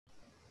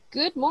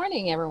Good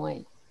morning,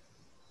 everyone.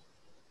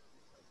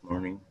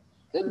 Morning.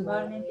 Good morning,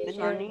 morning. Good teacher.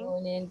 Good morning.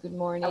 morning. Good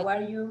morning. How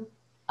are you?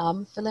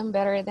 I'm feeling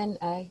better than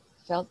I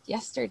felt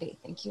yesterday.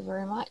 Thank you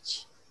very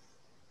much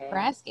for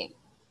asking.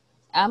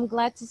 I'm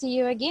glad to see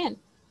you again.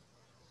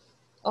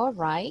 All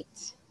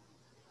right.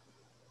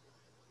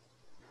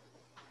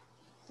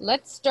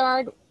 Let's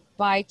start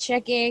by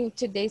checking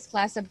today's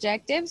class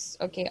objectives.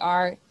 Okay,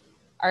 our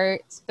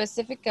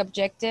specific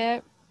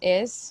objective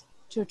is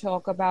to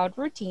talk about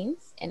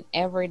routines and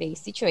everyday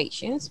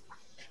situations.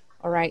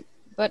 All right,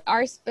 but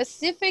our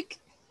specific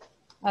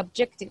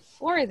objective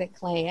for the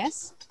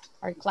class,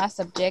 our class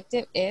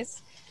objective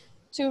is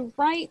to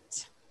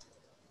write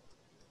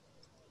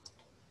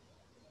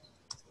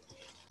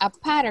a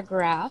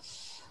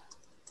paragraph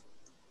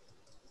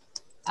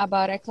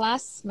about a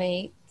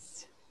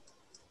classmate's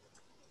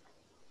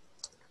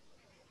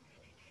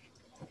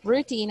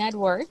routine at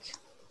work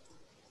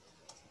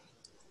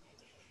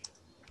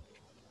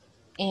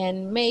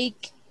and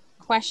make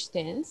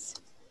questions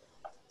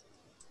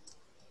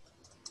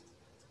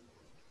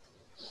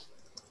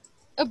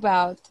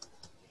about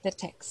the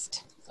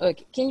text.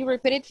 Okay, can you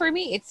repeat it for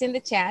me? It's in the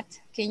chat.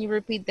 Can you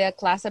repeat the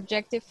class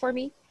objective for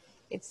me?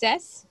 It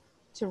says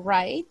to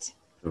write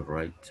To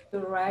write To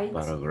write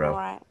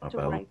paragraph To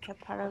about write a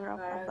paragraph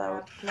about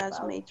paragraph about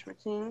classmates'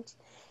 routines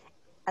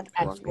at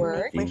at work and make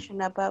work. classmating.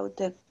 question about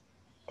the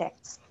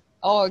text.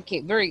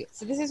 Okay, very good.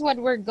 So this is what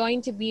we're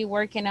going to be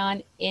working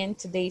on in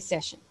today's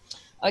session.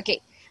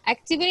 Okay,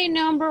 activity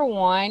number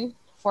 1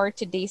 for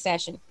today's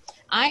session.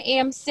 I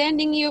am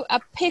sending you a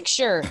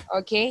picture,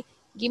 okay?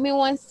 Give me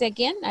 1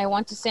 second. I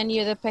want to send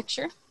you the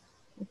picture,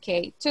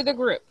 okay, to the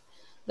group.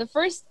 The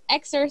first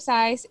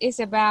exercise is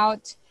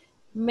about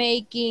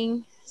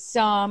making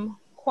some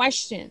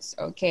questions,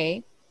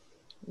 okay?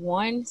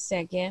 1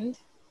 second.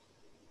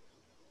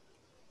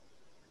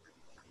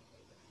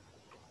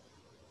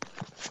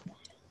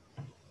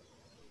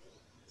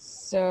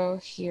 So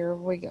here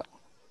we go.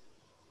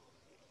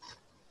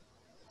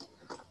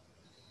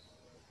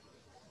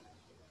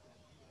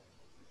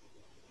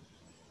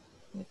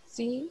 Let's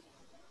see.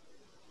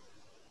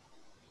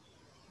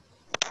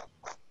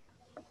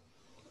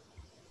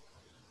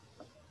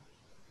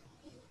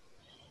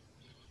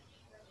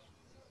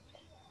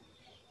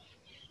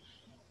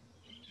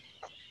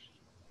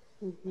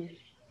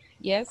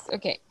 Yes,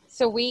 okay.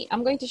 So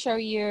I'm going to show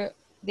you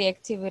the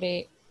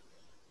activity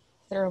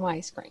through my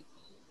screen.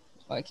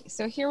 Okay,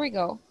 so here we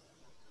go.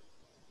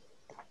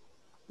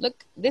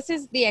 Look, this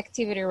is the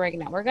activity right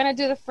now. We're gonna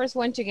do the first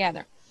one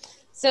together.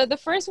 So the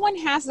first one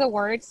has the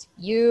words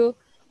you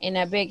in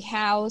a big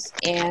house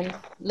and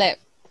live.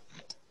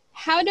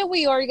 How do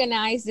we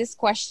organize this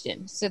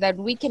question so that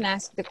we can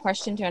ask the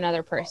question to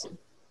another person?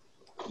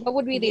 What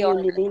would be Do the you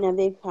order? live in a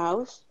big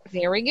house?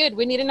 Very good.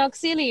 We need an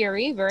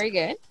auxiliary. Very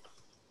good.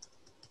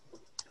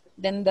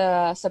 Then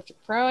the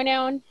subject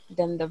pronoun,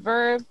 then the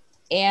verb,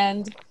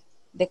 and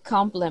the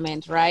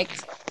complement, right?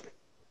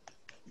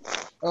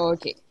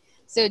 Okay.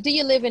 So do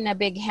you live in a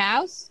big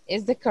house?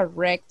 Is the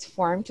correct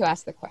form to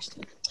ask the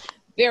question.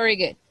 Very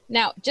good.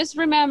 Now, just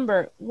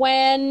remember,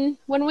 when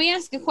we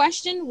ask a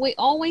question, we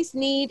always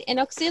need an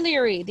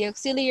auxiliary. The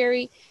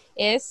auxiliary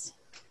is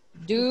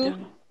do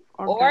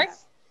or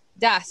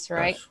does,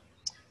 right? Does.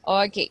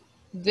 Okay,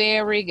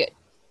 very good.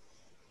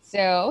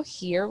 So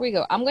here we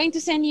go. I'm going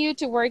to send you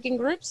to working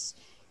groups.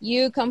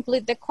 You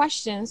complete the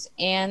questions,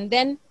 and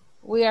then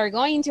we are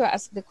going to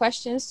ask the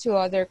questions to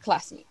other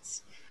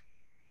classmates.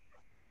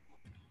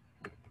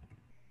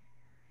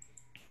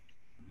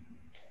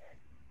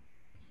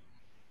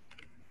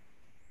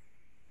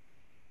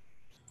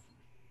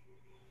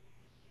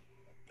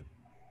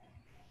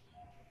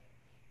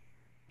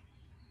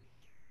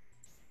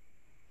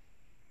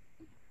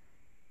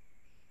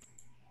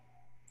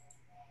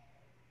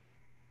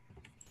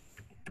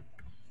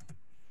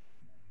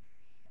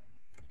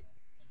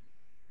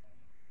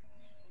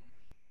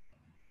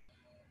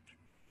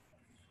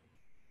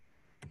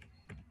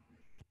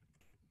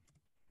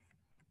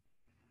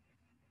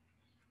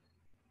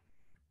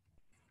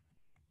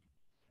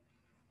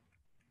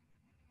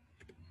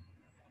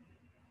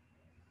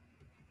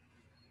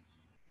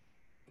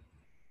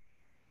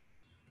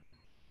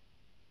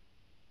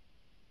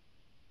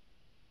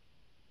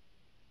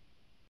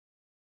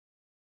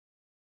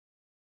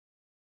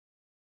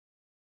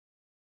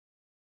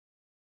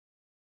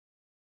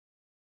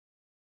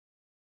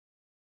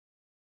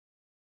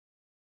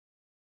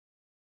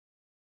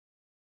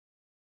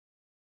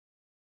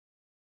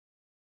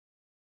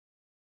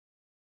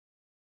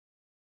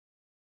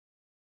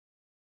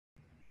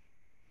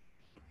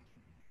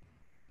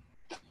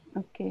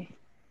 Okay.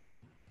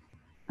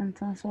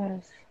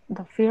 Entonces,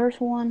 the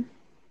first one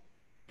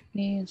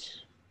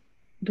is,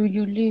 do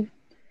you live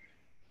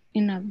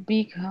in a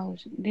big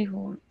house?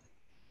 Dijo.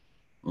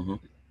 Mm-hmm.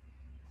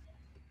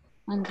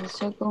 And the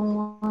second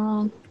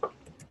one,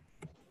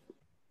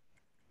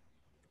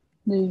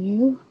 do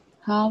you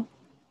have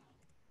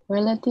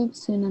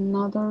relatives in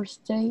another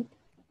state?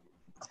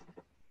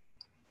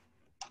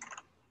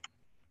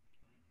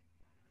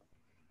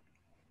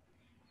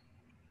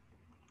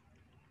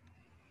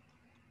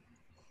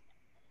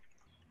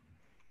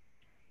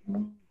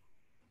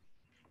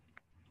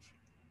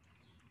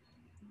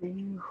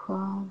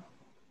 have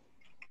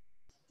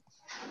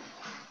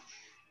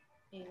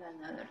In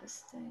another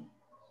state.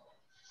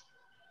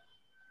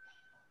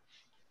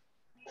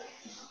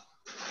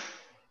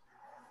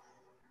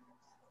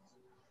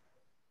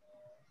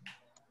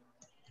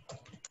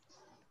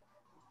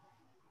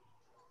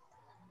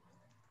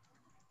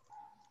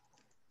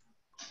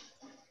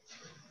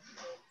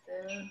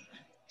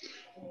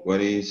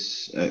 What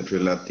is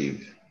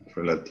relative?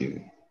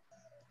 Relative.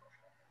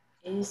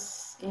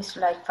 Is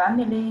like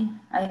family,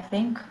 I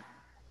think.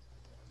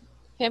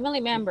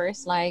 Family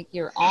members like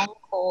your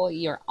uncle,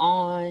 your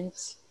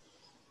aunt,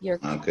 your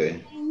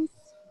Okay. cousins.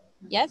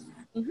 Yes?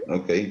 Mhm.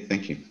 Okay,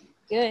 thank you.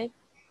 Good.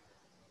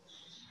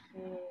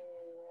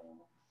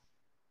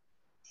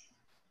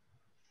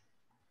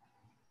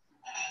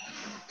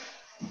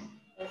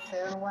 The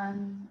third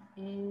one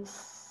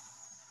is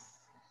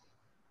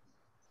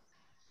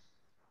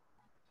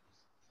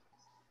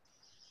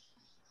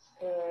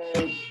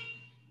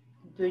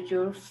do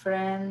your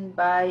friend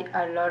buy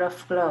a lot of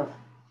clothes?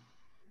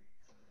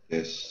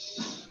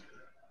 Yes.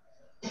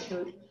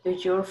 Do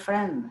your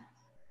friend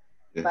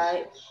Yes.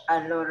 buy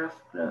a lot of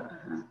clothes?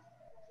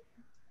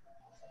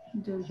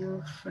 Do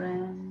your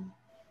friend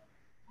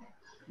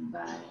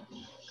buy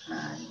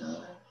a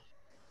lot?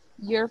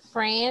 Your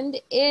friend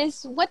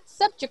is what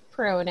subject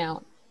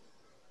pronoun?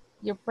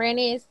 Your friend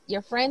is,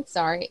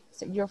 sorry.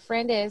 So your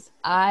friend is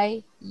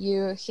I,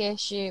 you, he,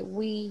 she,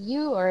 we,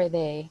 you, or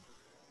they.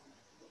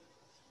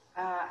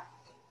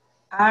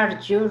 Are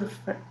your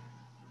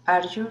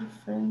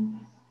friend?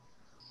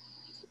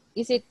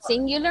 Is it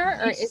singular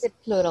or is it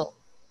plural?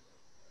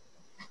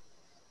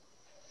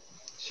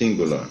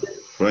 Singular.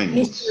 Is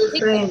Friends. your Singular,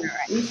 friend?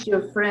 right? Is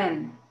your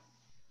friend?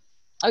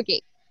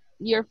 Okay.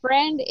 Your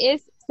friend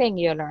is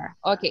singular.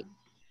 Okay.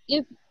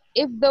 If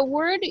the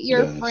word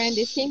your friend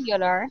is Yes.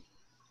 singular,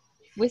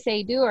 we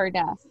say do or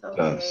does. Okay.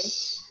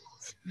 Does.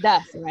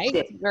 Does, right?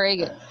 Yeah, Very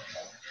good.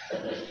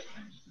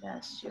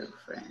 that's your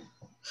friend.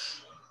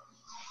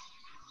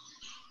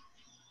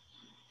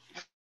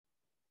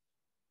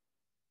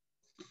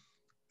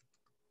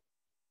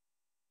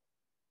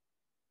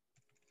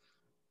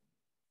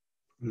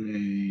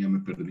 Ya me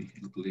perdí.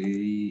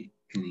 Play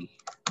any.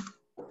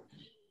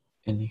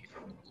 Any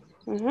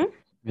Ujú.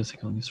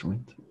 musical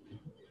instrument.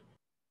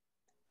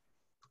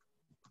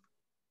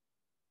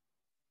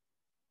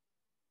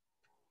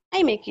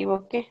 Ay, me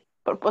equivoqué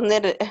por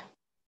poner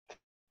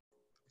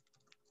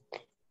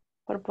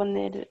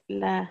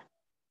la...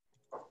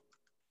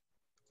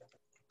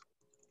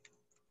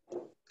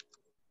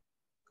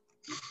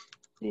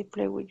 You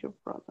play with your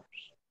brothers.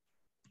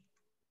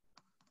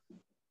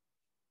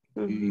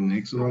 Okay,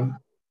 next one.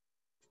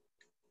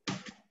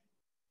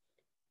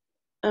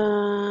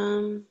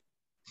 Um,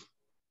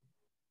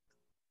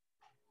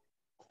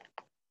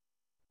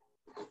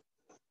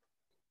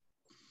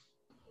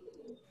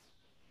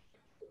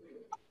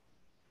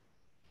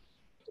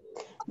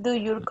 do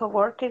your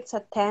coworkers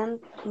attend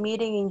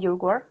meeting in your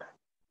work?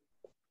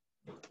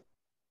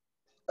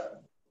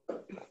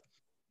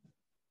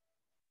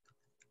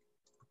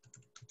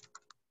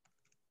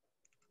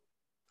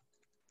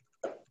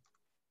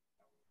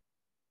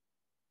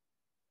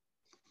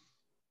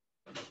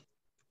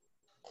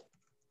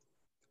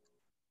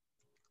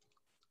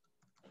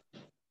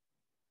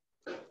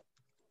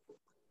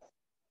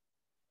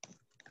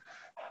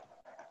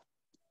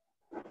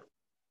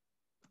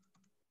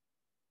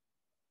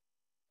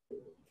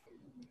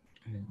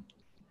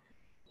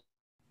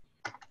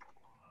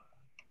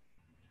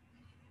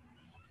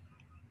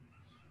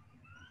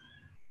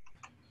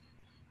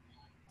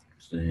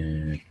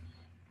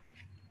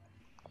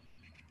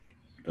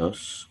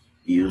 Does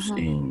use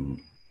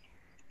in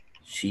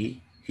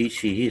she, he,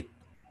 she, it.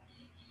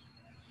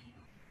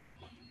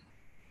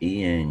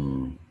 Y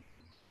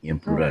en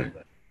plural.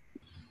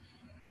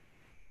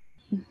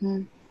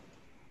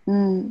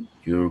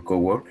 Your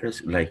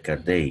coworkers like a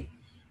they.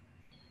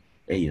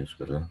 Ellos,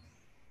 ¿verdad?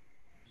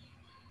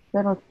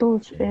 Pero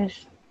tus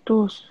es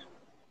tus.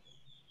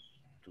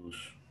 Tus.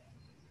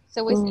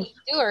 So we say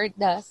do or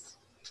does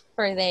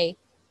for they.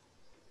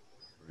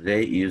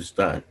 They use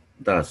that.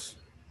 Does.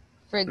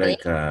 For they.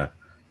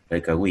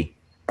 Like a we.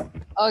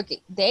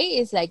 Okay. They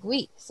is like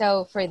we.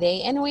 So for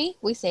they and we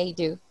say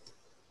do.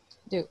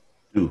 Do.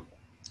 Do.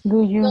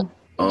 Do you?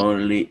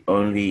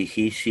 Only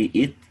he, she,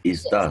 it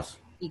is Yes. does.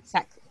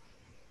 Exactly.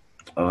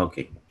 Oh,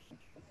 okay.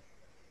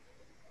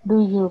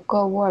 Do your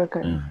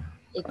coworker?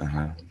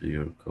 Exactly. Do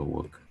your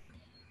coworker.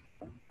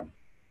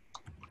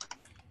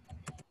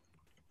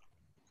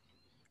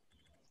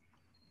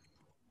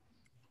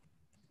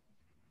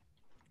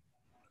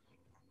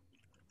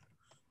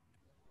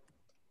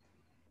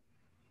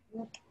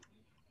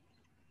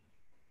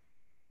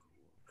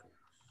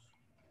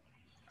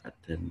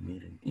 Attend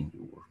meeting in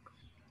your work.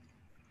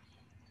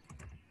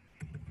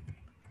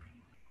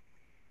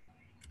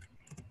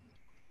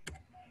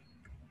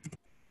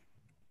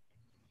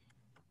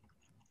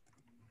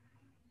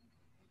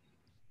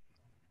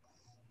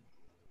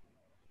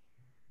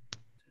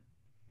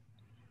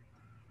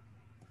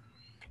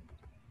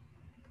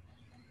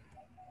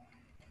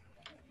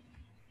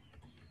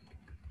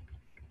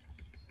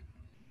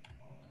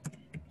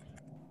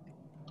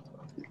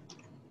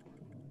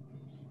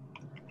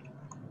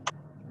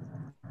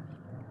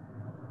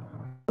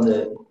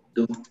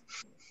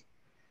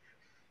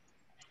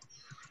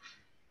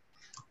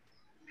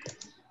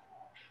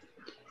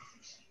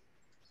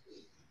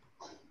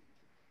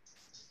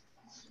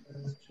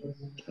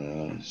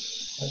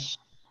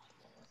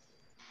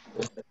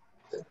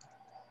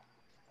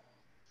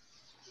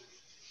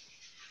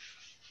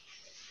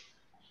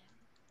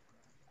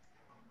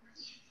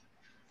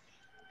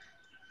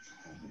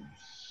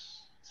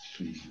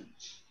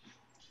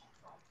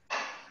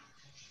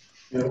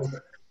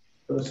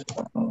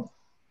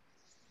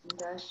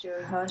 Does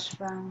your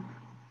husband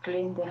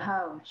clean the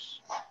house?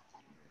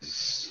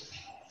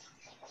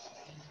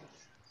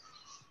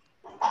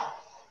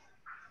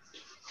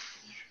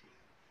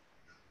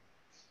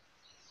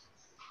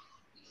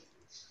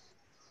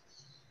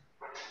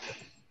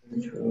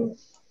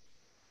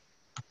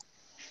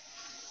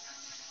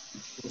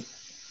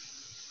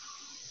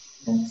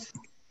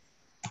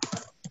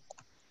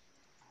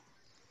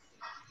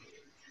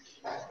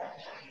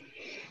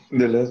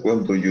 The last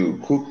one, do you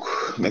cook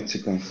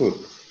Mexican food?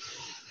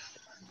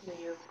 Do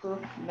you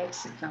cook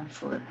Mexican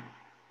food?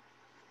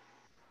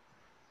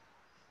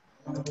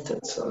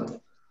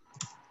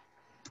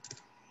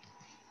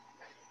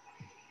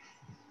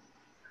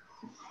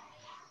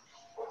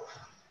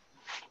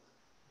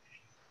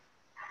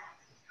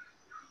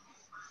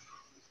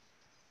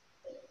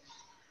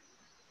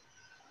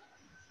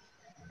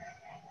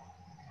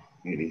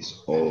 It is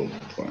all the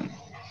time.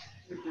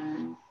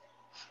 Mm-hmm.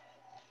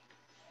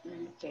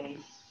 Okay.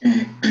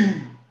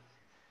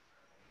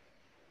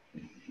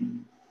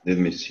 Let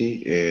me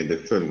see the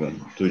third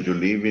one. Do you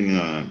live in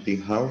a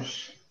big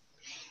house?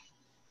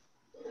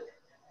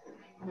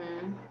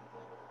 Mm-hmm.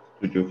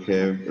 Do you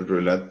have a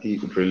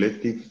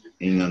relative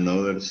in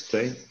another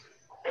state?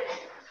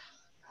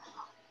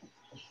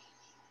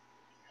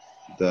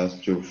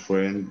 Does your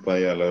friend buy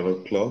a lot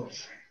of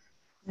clothes?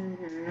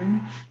 Mm-hmm.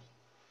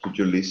 Do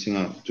you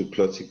listen to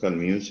classical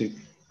music?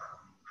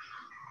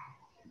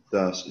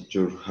 Does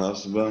your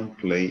husband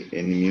play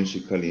any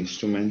musical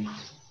instrument?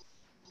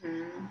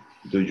 Mm-hmm.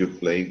 Do you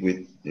play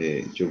with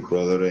your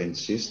brother and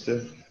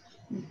sister?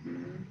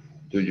 Mm-hmm.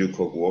 Do your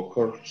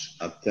co-workers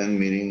attend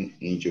meetings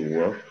in your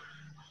work?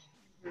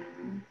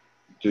 Mm-hmm.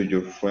 Do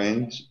your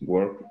friends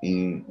work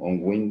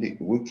on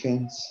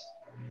weekends?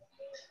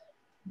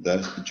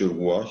 Does your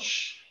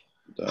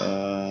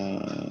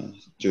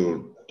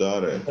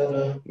daughter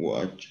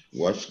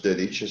watch the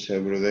dishes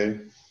every day?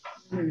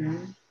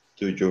 Mm-hmm.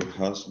 Do your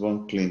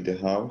husband clean the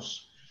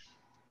house?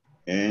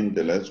 And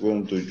the last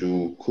one, do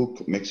you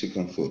cook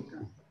Mexican food?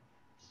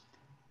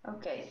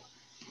 Okay.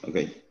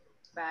 Okay,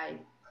 Bye.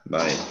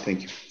 bye,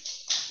 thank you.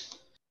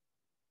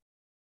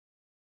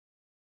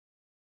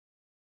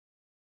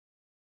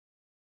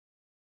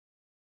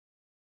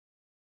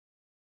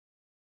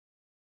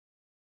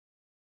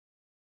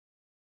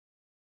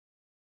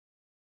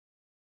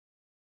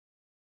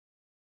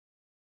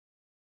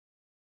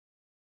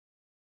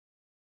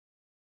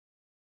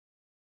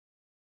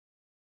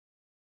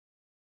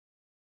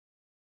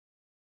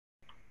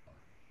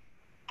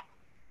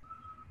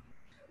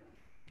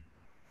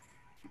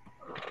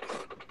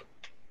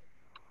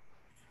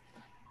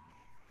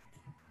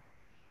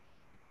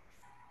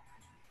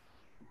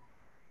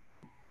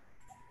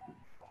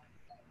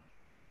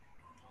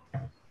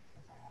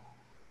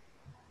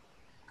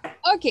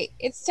 Okay,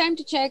 it's time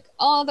to check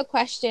all the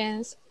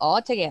questions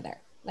all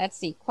together. Let's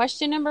see.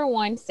 Question number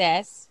 1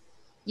 says,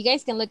 you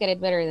guys can look at it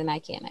better than I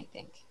can, I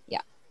think. Yeah.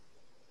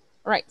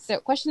 All right, so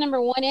question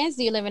number 1 is,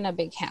 do you live in a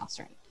big house,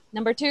 right?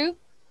 Number 2?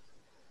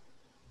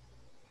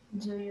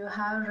 Do you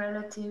have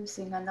relatives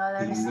in another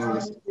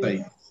Another state?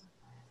 state.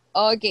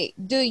 Okay,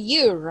 do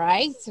you,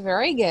 right?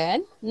 Very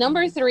good.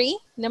 Number 3,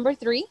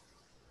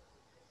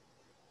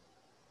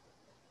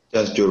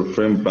 Does your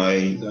friend buy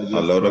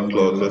a lot of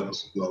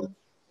clothes?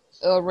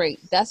 all right,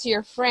 that's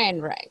your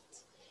friend, right?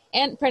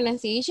 And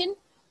pronunciation,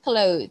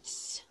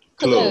 clothes.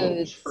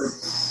 Clothes.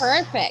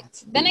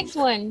 Perfect. The next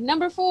one,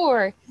 number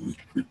 4.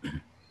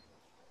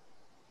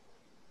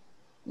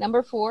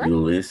 Number 4. You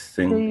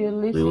listen. Do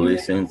you Do you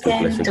listen to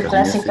Listen to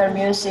classical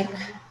music? classical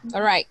music.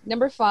 All right,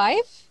 number 5.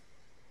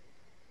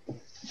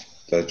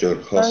 Does your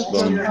Does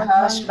husband your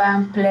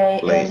husband play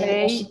Play. any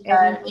play musical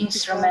any musical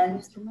instrument?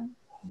 instrument?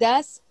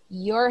 Does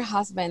your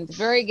husband.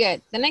 Very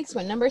good. The next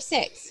one, number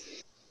 6.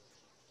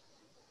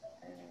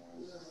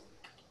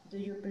 Do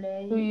you Do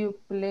play you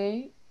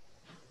play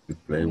You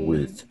play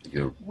with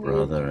your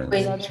brother and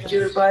with sister.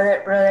 your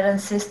brother and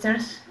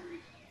sisters?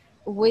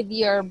 With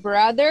your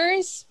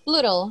brothers,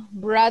 plural,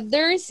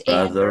 brothers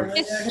and Brothers.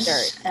 sisters.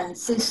 Brothers and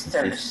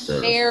sisters.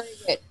 Sisters. Very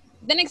good.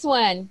 The next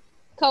one,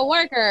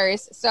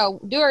 co-workers.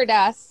 So do or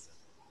does?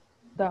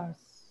 does?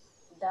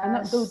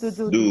 Does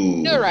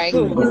Do. Do, right?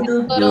 do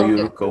Do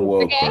your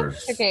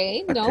co-workers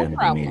Okay, no attend the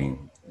problem.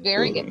 meeting?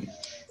 Very good.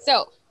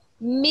 So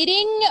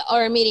meeting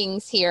or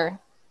meetings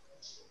here?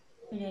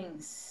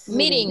 meetings?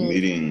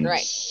 Meetings.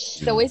 Right.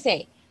 So we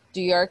say,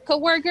 do your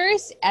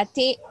co-workers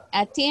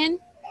attend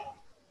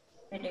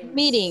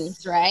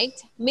meetings, right?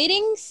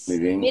 Meetings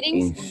Meeting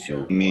in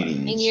your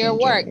Meetings in your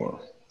work.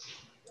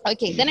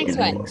 Okay, the next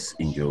one. meetings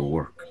in your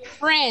work.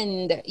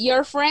 Friend.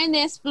 Your friend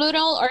is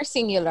plural or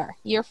singular?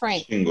 Your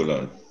friend.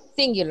 Singular.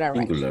 Singular,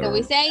 right? Singular. So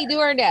we say do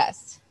or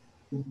does.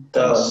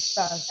 Does.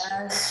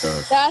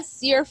 Does. Does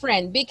your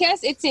friend,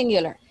 because it's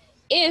singular.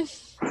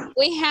 If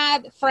we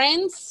had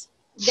friends,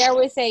 there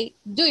we say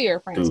do your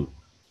friend. Do.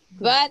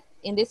 But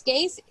in this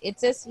case, it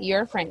says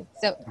your friend.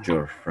 So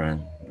Your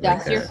friend.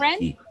 does like your a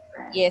friend? he.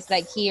 Yes,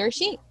 like he or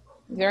she.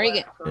 Very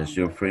good. Does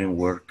your friend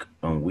work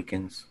on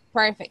weekends?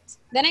 Perfect.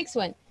 The next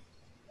one.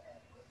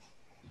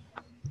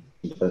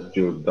 Does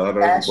your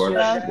daughter Does wash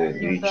your the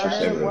dishes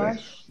every day?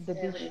 Wash the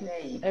dishes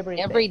every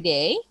day. Every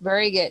day.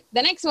 Very good.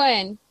 The next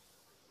one.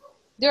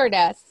 Do or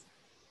does?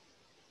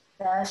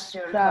 Does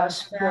your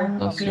Does your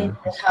husband husband clean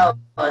the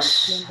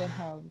house? clean the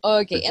house?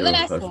 Okay, Does and the your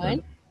last husband?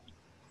 one.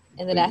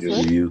 And the Do last you- Do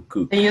one. you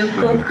cook? Do you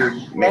cook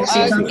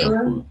Mexican Okay.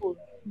 food? Food.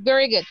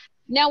 Very good.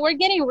 Now we're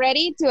getting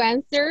ready to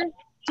answer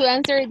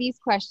these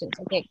questions.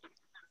 Okay.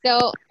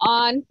 So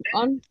on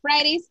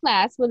Friday's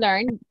class, we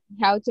learned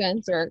how to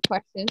answer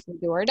questions with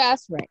do or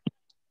does, right?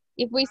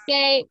 If we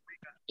say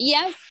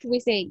yes, we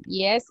say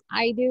yes,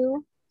 I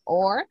do,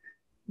 or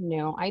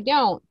no, I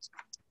don't.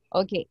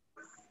 Okay.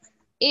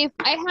 If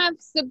I have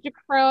subject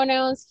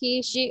pronouns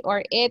he, she,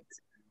 or it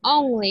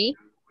only,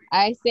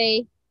 I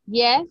say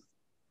yes,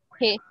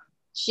 he,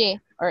 she,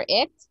 or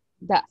it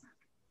does.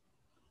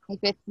 If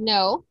it's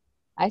no,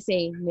 I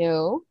say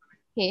no,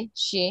 he,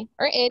 she,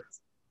 or it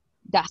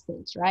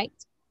doesn't, right?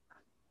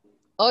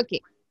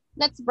 Okay,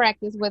 let's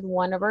practice with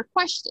one of our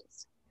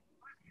questions.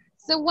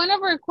 So one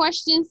of our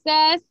questions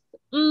says,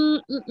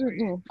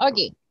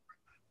 okay,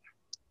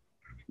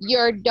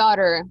 your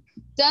daughter.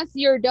 Does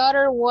your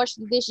daughter wash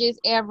the dishes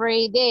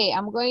every day?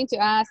 I'm going to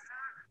ask,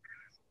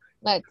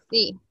 let's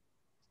see.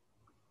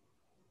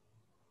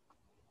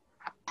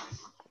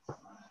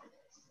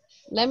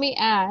 Let me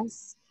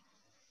ask.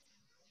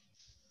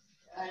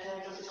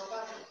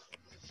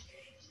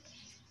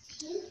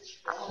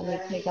 Let me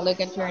take a look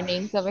at your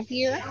names over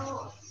here.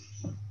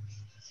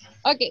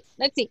 Okay,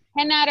 let's see.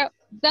 Renato,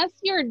 does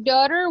your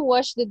daughter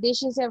wash the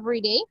dishes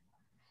every day?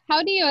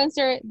 How do you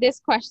answer this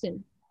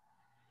question?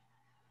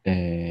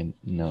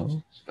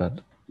 No, but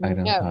I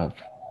don't No. have.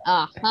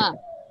 Uh-huh.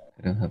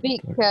 I don't have. a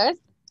daughter. Because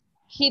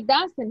he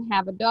doesn't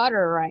have a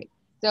daughter, right?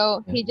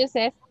 So he just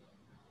says,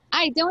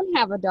 I don't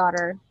have a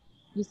daughter.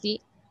 You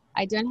see,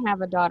 I don't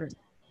have a daughter.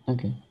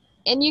 Okay.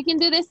 And you can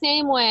do the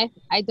same with,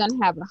 I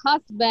don't have a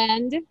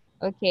husband,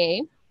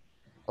 okay,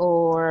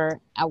 or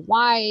a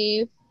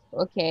wife,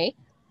 okay,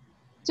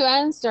 to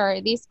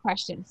answer these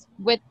questions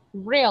with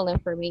real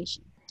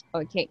information,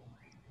 okay.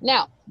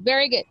 Now,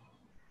 very good.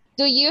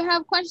 Do you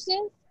have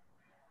questions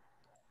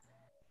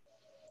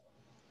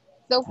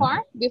so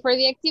far before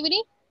the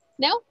activity?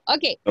 No?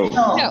 Okay. No.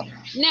 So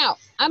now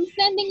I'm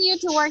sending you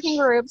to working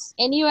groups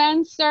and you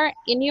answer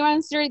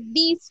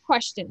these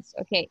questions,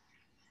 okay?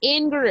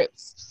 In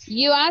groups.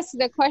 You ask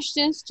the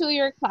questions to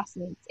your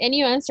classmates and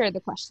you answer the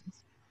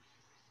questions.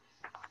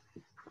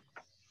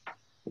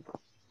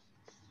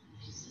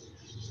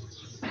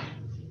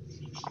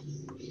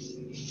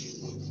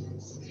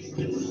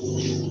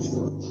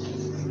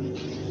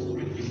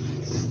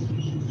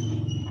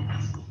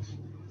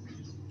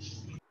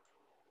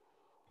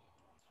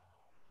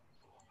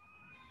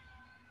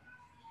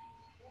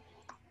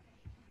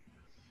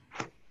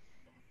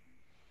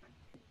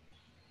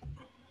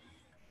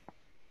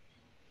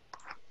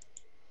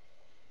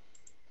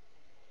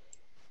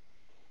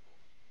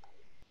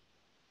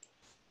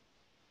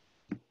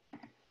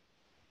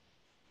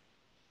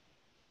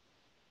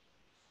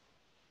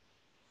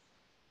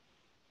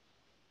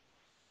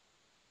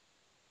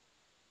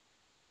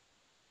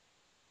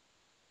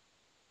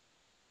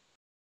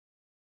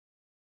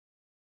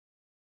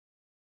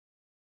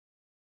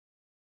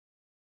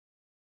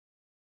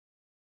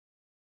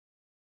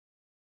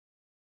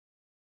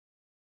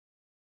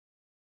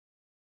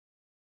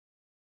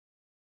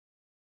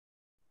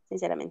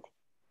 Sinceramente.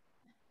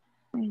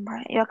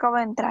 Vale, yo acabo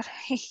de entrar.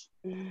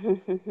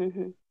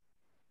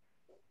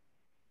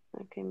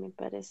 Ok, me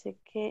parece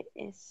que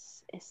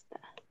es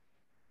esta.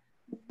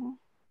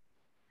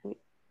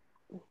 Uy.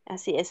 Ah,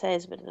 sí, esa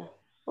es, ¿verdad?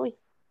 Uy,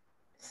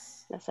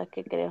 la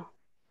saqué, creo.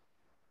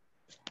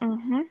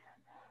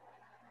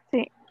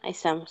 Sí. Ahí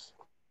estamos.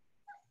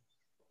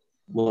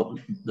 Well,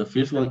 the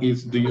first one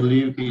is, do you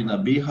live in a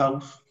big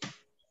house?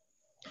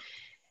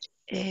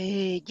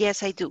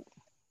 Yes, I do.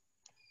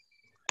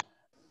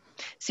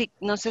 Sí,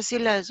 no sé si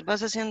las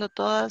vas haciendo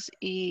todas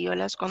y yo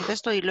las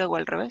contesto y luego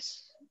al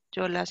revés.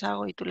 Yo las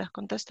hago y tú las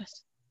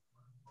contestas.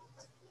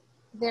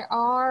 There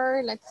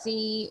are, let's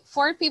see,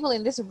 4 people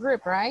in this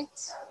group, right?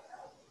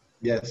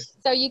 Yes.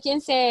 So you can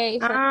say,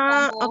 for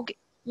example, Okay.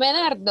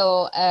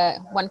 Medardo,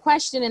 one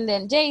question, and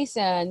then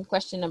Jason,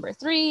 question number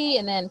 3,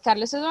 and then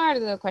Carlos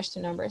Eduardo,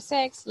 question number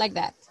 6, like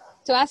that,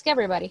 to ask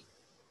everybody.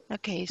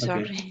 Okay,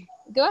 sorry.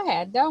 Go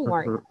ahead, don't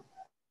worry.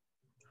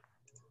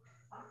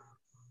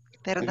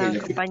 Perdón, Okay.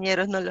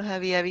 compañeros, no los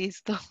había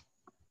visto.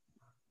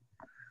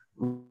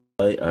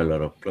 Buy a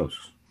lot of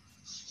clothes.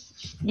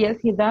 Yes,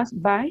 he does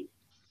buy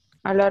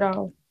a lot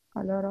of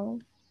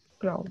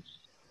clothes.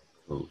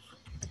 Clothes.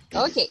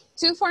 Okay,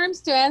 two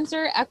forms to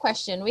answer a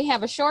question. We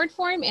have a short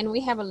form and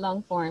we have a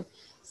long form.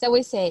 So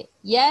we say,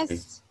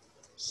 yes,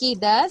 he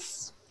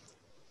does.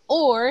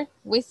 Or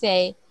we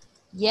say,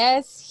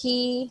 yes,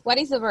 he, what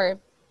is the verb?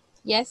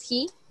 Yes,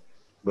 he?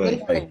 What is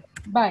the verb?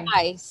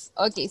 Buys.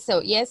 Okay,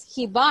 so yes,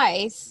 he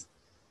buys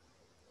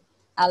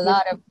a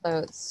lot of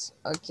clothes.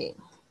 Okay.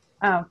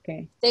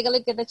 Okay. Take a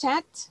look at the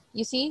chat.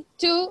 You see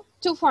two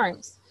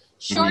forms.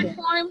 Short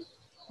form,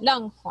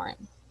 long form.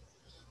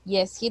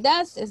 Yes, he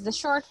does is the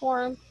short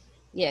form.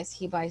 Yes,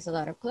 he buys a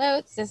lot of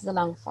clothes is the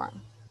long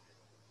form.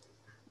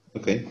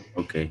 Okay.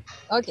 Okay.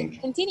 Okay,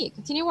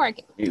 continue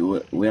working.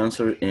 We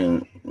answer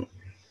in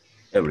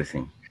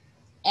everything.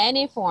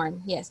 Any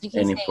form, yes, you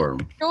can Any say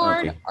form.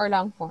 short Okay. or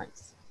long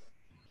forms.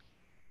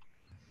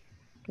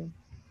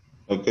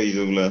 Okay,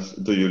 Douglas,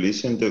 do you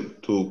listen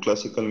to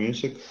classical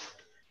music?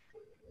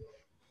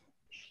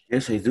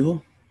 Yes, I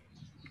do.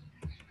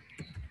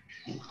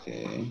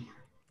 Okay.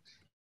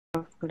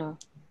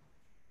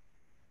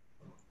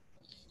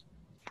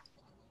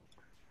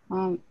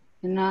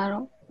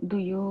 Genaro, do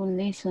you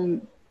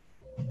listen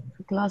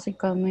to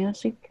classical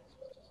music?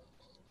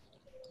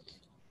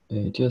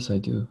 Yes, I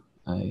do.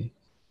 I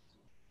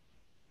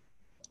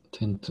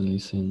tend to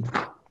listen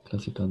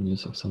classical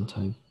music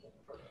sometimes.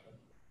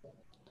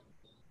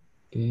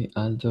 Okay,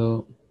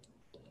 Aldo,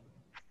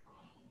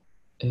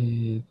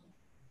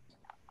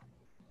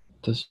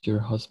 does your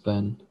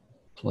husband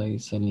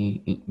plays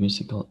any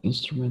musical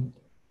instrument?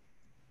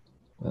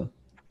 Well,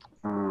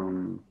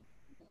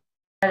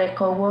 De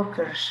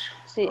coworkers.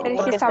 Sí, Pero es que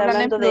porque está está hablando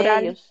en hablando de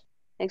plural. ellos.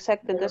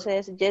 Exacto,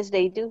 entonces es yes,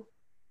 they do.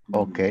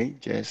 Okay,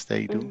 yes,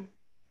 they do.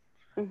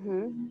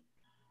 Ujú.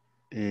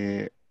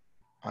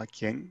 ¿A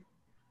quién?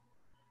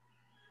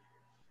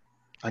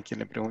 ¿A quién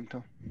le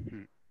pregunto?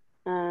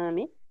 A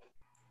mí.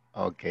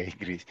 Okay,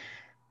 Chris.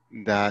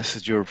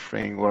 Does your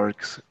friend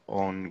works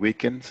on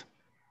weekends?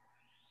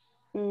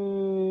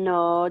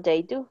 No,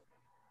 they do.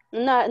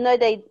 No,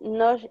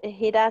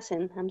 he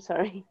doesn't. I'm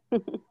sorry.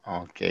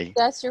 Okay.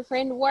 Does your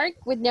friend work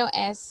with no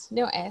S?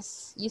 No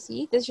S. You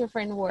see? Does your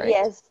friend work?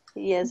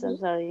 Yes, I'm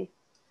sorry.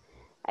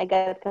 I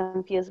got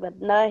confused,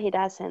 but no, he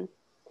doesn't.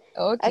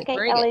 Okay, Okay,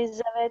 very good.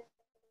 Elizabeth.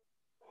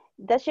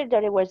 Does your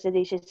daughter wash the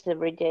dishes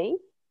every day?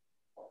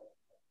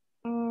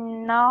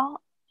 No,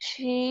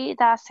 she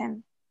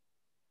doesn't.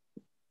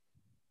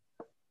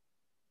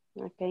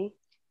 Okay.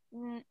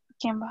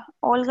 ¿Quién va?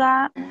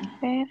 Olga,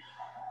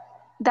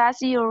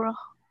 does your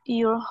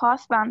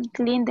husband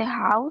clean the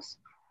house?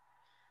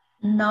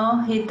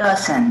 No, he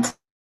doesn't.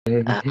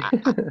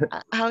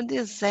 How do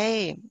you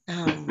say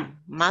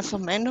más o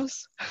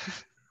menos?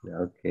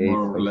 Okay,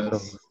 more or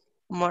less.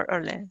 More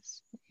or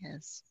less,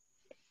 yes.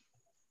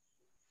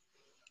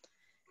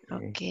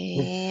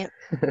 Okay,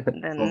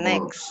 the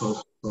next.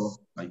 So,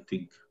 I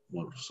think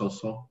more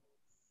so.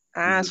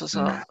 Ah,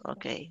 so,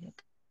 okay.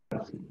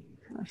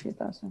 No, she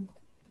doesn't.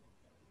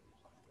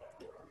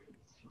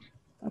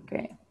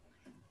 Okay.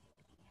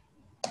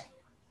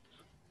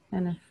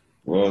 Anna.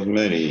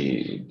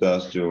 Rosemary,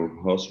 does your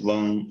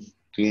husband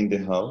clean the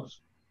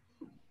house?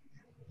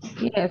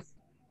 Yes.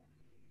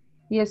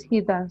 Yes, he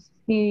does.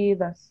 He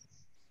does.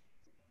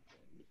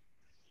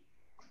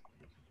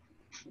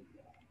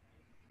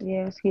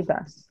 Yes, he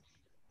does.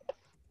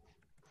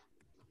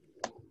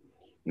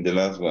 The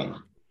last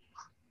one.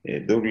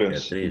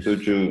 Douglas, Beatriz.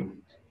 do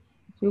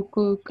you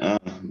cook?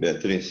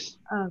 Beatriz.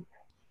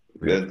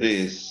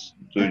 Beatriz,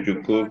 do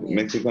you cook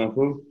Mexican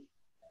food?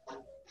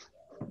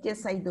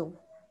 Yes, I do.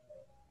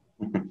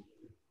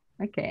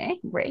 Okay,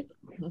 great.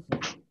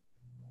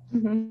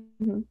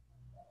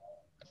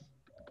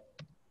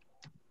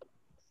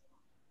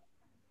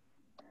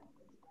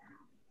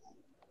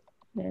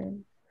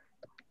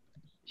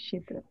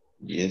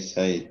 Yes,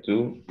 I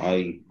do.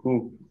 I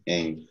cook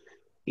and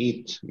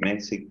eat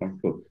Mexican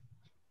food.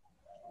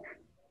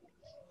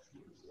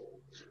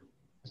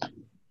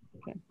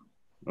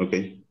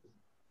 Okay.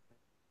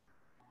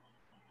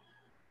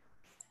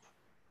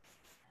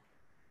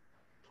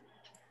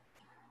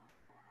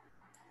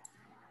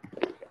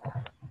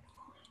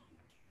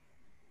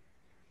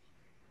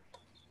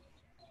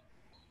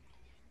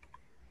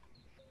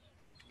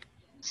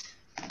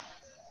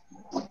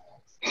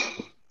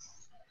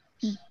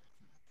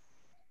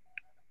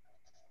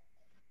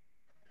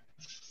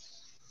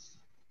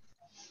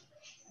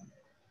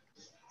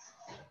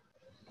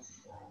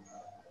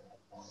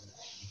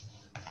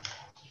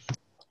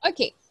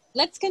 Okay,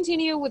 let's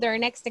continue with our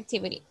next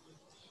activity.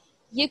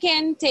 You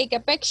can take a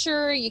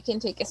picture, you can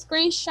take a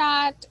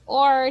screenshot,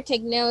 or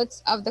take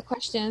notes of the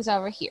questions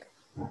over here.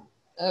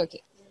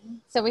 Okay,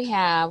 so we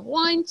have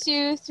 1,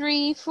 2,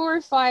 3,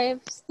 4,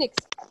 5, 6.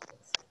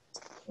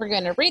 We're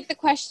gonna read the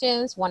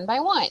questions one by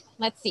one.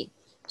 Let's see.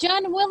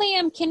 John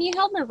William, can you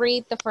help me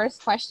read the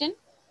first question?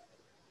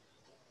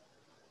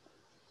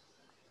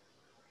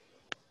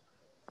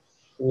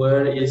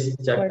 Where is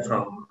Jack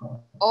from?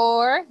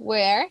 Or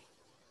where?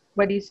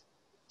 Where is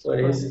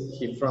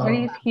he from? Where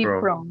is he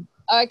from?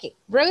 Okay,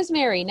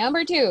 Rosemary,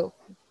 number 2.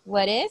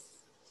 What is?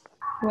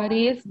 What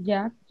is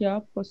Jack's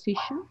job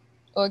position?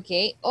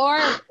 Okay, or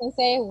we can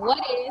say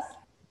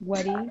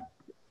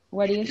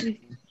What is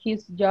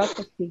his job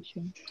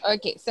position?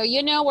 okay, so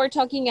you know we're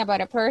talking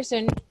about a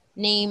person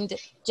named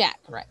Jack,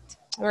 right?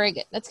 Very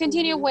good. Let's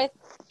continue with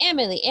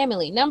Emily.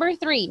 Emily, number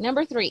three.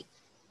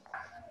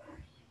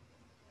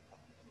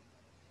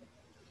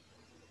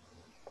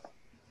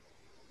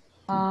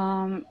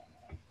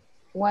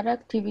 What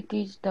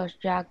activities does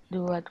Jack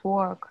do at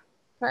work?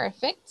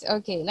 Perfect.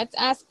 Okay, let's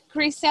ask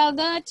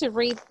Griselda to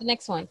read the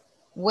next one.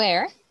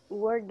 Where?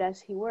 Where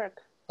does he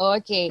work?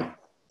 Okay.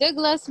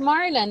 Douglas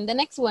Marlon, the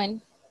next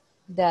one.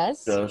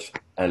 Does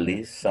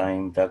Alice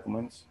sign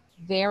documents?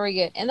 Very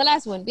good. And the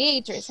last one,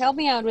 Beatrice, help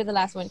me out with the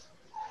last one.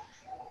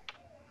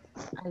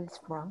 Alice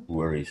from.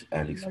 Where is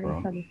Alice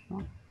from?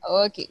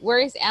 Okay, where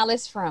is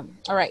Alice from?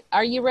 All right,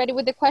 are you ready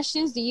with the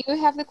questions? Do you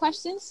have the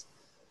questions?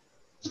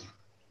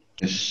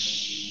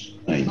 Yes.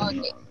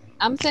 Okay,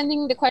 I'm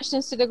sending the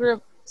questions to the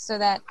group so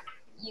that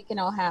you can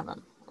all have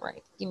them. All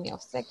right, give me a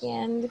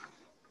second.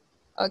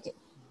 Okay,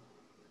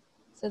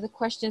 so the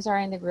questions are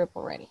in the group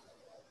already.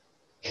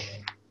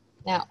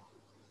 Now,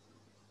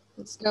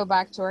 let's go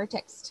back to our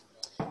text.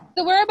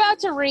 So we're about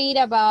to read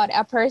about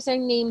a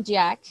person named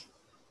Jack,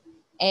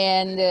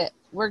 and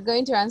we're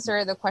going to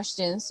answer the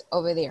questions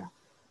over there.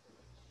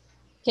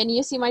 Can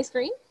you see my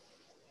screen?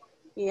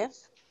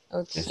 Yes.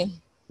 Okay.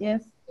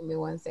 Yes. Give me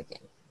 1 second.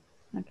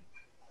 Okay.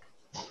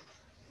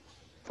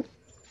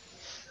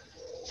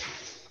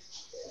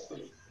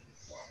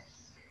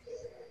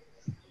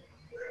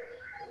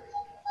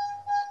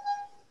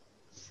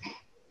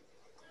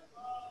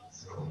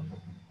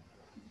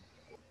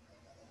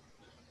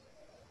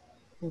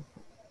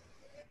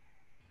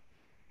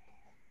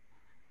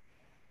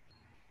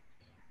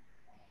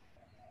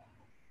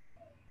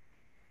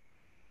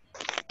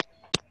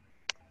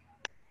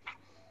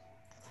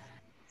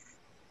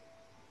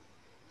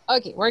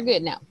 Okay, we're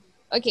good now.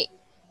 Okay,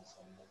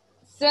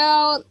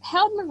 so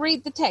help me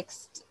read the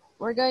text.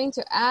 We're going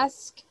to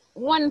ask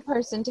one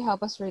person to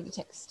help us read the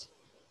text.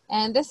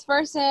 And this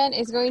person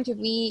is going to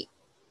be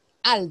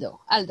Aldo.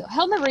 Aldo,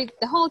 help me read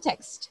the whole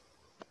text.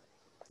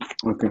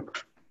 Okay,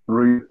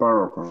 read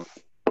paragraph.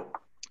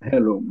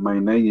 Hello, my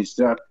name is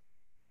Jack.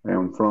 I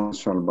am from El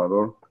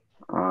Salvador.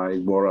 I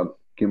work at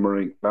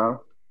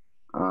Kimberly-Clark.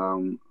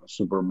 I'm a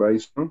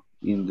supervisor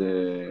in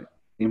the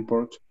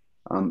import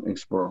and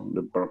export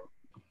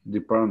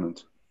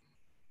department.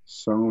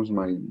 Some of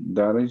my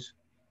duties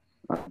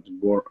at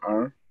work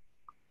are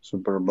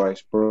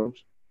supervise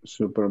products,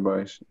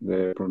 supervise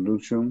the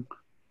production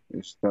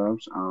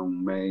staffs,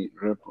 and make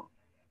report.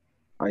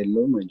 I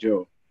love my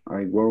job.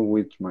 I work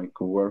with my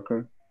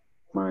coworker.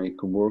 My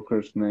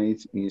coworker's name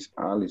is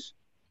Alice.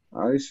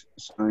 Alice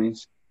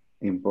signs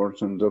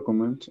important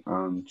documents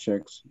and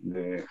checks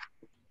the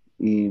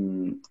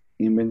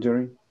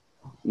inventory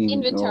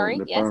in our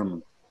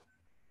department.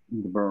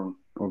 Yes.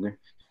 Okay.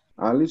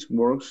 Alice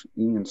works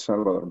in El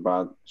Salvador,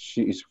 but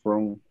she is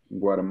from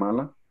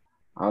Guatemala.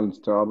 Alice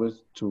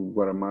travels to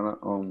Guatemala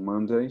on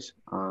Mondays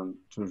and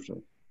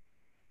Tuesdays.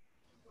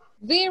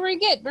 Very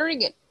good, very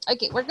good.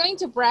 Okay, we're going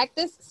to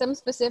practice some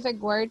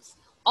specific words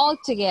all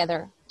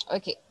together.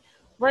 Okay,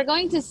 we're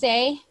going to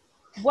say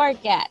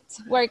work at.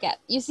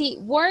 You see,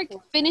 work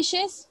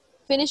finishes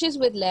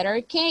with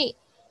letter K.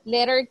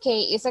 Letter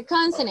K is a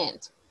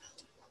consonant.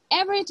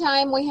 Every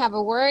time we have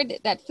a word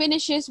that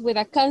finishes with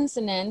a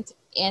consonant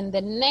and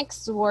the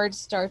next word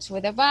starts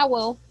with a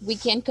vowel, we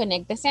can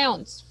connect the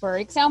sounds. For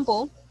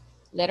example,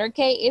 letter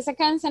K is a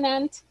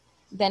consonant.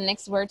 The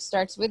next word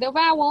starts with a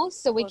vowel,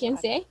 so we can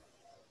say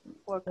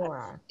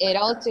it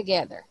all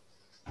together,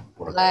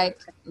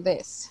 like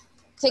this.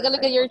 Take a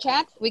look at your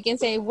chat. We can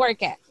say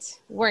work at.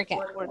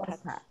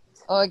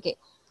 Okay,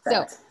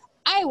 so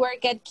I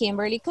work at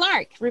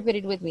Kimberly-Clark. Repeat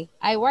it with me.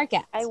 I work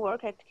at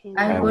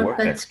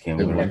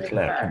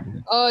Kimberly-Clark.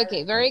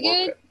 Okay, very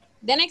good.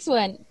 The next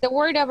one, the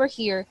word over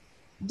here,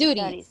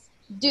 duties.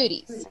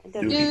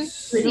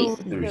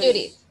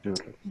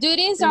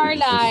 Duties are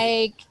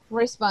like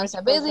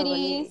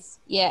responsibilities.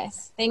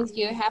 Yes, things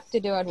you have to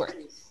do at work.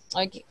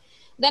 Okay.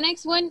 The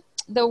next one,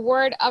 the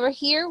word over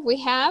here, we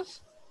have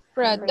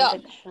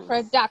production. Okay,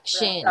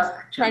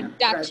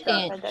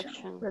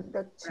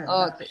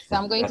 so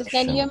I'm going to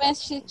send you a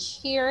message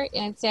here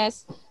and it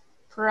says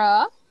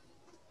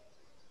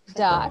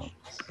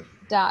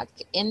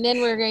and then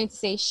we're going to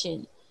say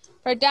shin.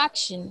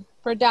 Production.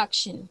 All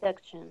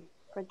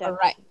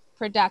right,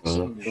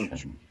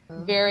 production.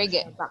 Very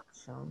good.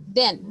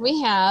 Then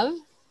we have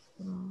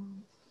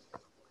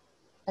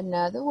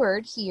another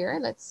word here.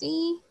 Let's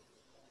see.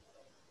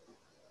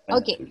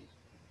 Okay.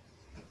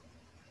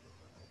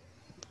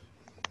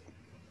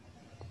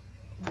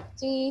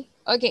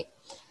 Okay.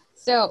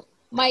 So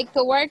my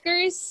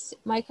coworker's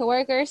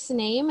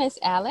name is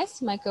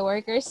Alice. My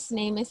coworker's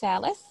name is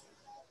Alice.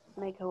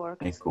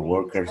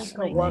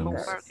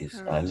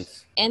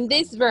 And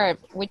this verb,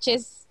 which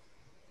is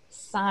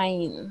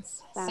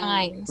signs,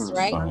 right?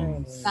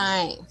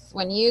 Signs.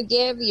 When you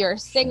give your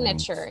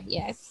signature,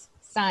 yes,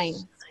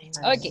 signs.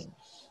 Okay,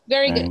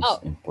 very good.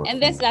 Oh,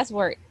 and this last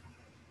word,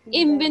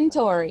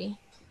 inventory.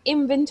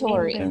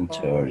 Inventory.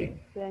 Inventory.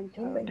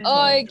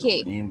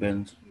 Okay,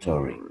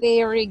 Inventory.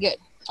 very good.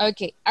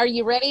 Okay, are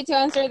you ready to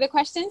answer the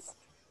questions?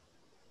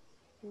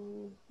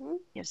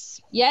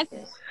 Yes. Yes?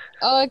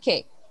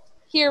 Okay,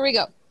 here we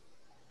go.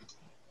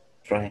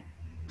 Try.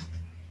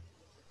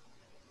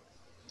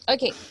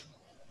 Okay,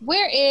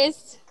 where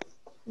is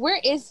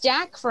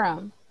Jack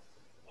from?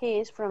 He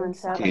is from El He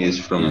Salvador. is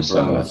from El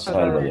El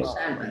Salvador.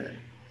 Salvador.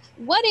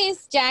 What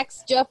is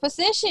Jack's job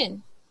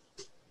position?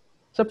 He is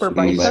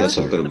Supervisor. a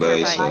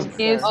supervisor.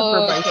 He is Okay,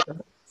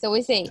 supervisor. so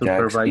we say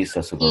Jack is a he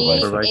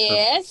supervisor.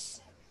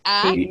 is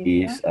a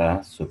He is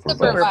a supervisor.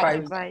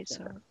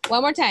 Supervisor.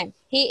 One more time.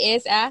 He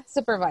is a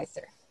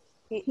supervisor.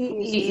 He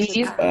He is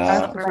is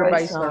a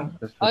supervisor.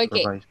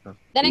 Okay,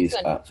 the He next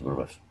is one. a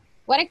supervisor.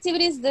 What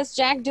activities does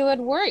Jack do at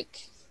work?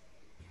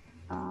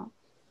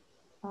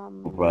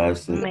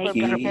 Supervise the Make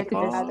key.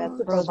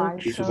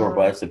 report. He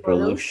supervised the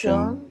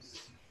production.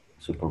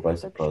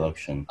 Supervise the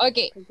production.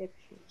 Okay,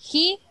 he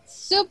He's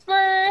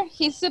Supervise.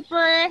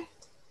 Supervise.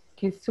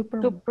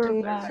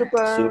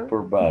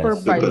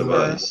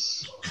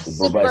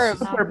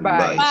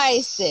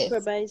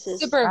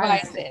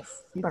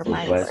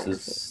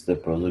 Supervises the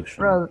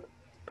production.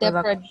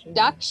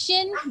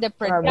 the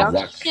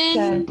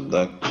production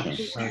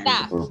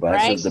staff, right?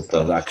 Supervises the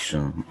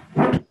production.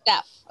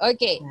 Staff.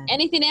 Okay,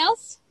 anything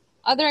else?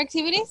 Other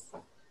activities?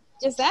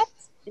 Just that?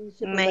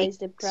 Make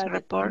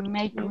report.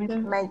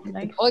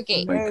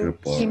 Okay. Make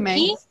report. He He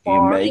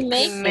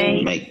makes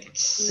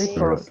Makes.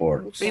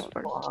 Reports.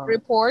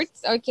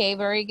 reports. Okay,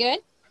 very good.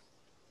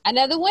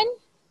 Another one?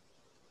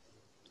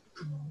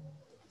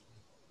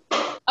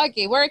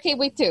 Okay, we're okay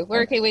with two.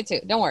 We're okay with two.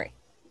 Don't worry.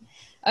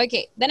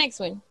 Okay, the next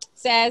one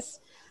says,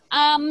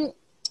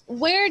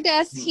 where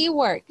does he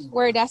work?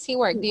 Where does he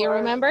work? Do you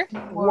remember? He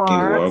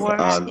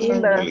works at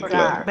Kimberly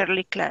Clark.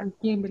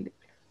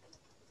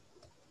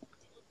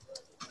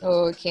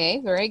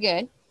 Okay, very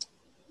good.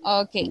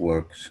 Okay,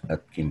 Works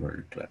at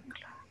Kimberly Clark.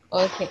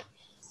 okay.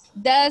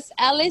 Does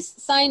Alice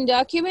sign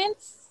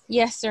documents?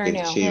 Yes or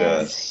no? She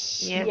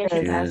does.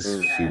 Yes,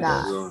 she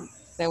does.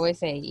 So we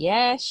say,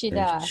 yes, she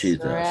does. She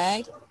does.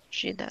 Right?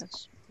 She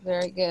does.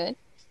 Very good.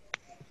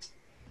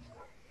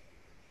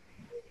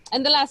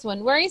 And the last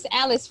one, where is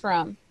Alice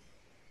from?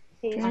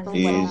 He is from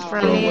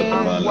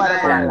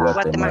Guatemala.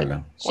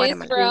 Guatemala. She's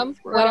from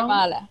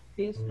Guatemala.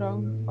 He's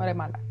from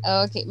Guatemala.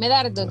 Okay,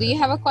 Medardo, do you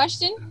have a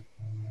question?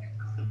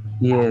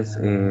 Yes,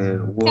 Tell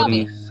what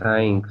me. is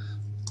science?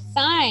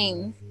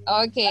 Signs.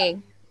 Okay,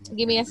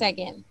 give me a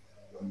second.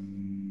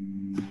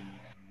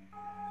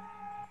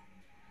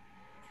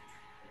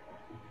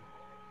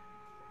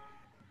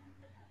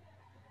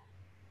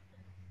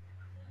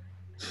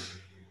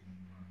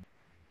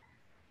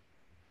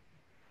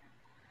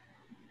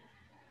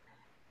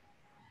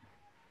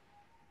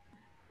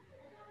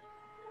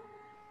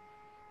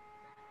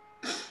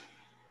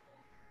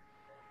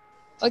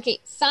 Okay,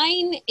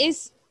 sign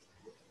is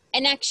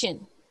an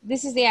action.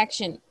 This is the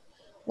action.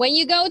 When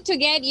you go to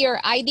get your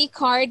ID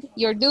card,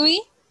 your DUI,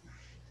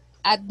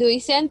 at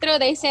DUI Centro,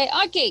 they say,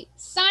 okay,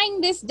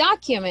 sign this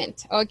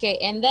document. Okay,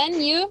 and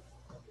then you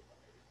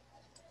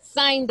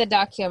sign the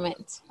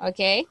document,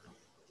 okay?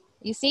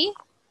 You see?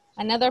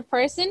 Another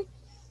person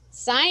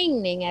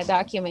signing a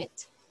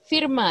document.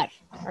 Firmar,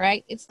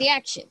 right? It's the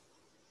action.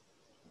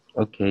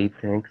 Okay,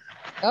 thanks.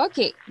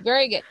 Okay,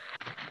 very good.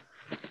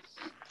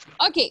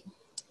 Okay,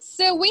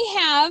 so we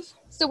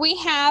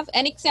have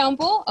an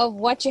example of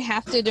what you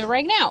have to do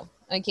right now.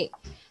 Okay,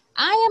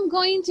 I am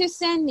going to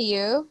send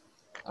you,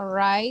 all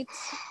right,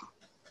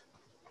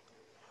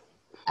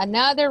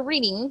 another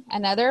reading.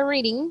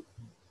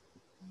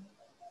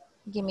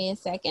 Give me a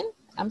second.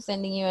 I'm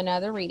sending you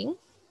another reading.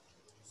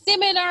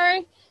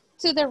 Similar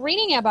to the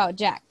reading about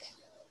Jack.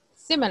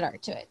 Similar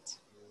to it.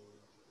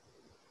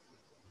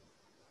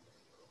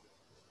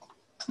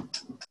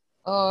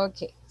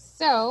 Okay,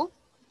 so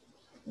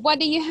what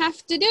do you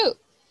have to do?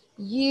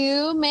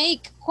 You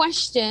make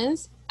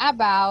questions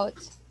about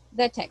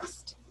the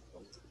text.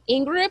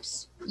 In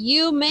groups,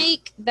 you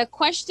make the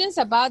questions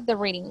about the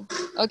reading,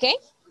 okay?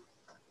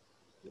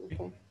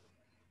 Okay.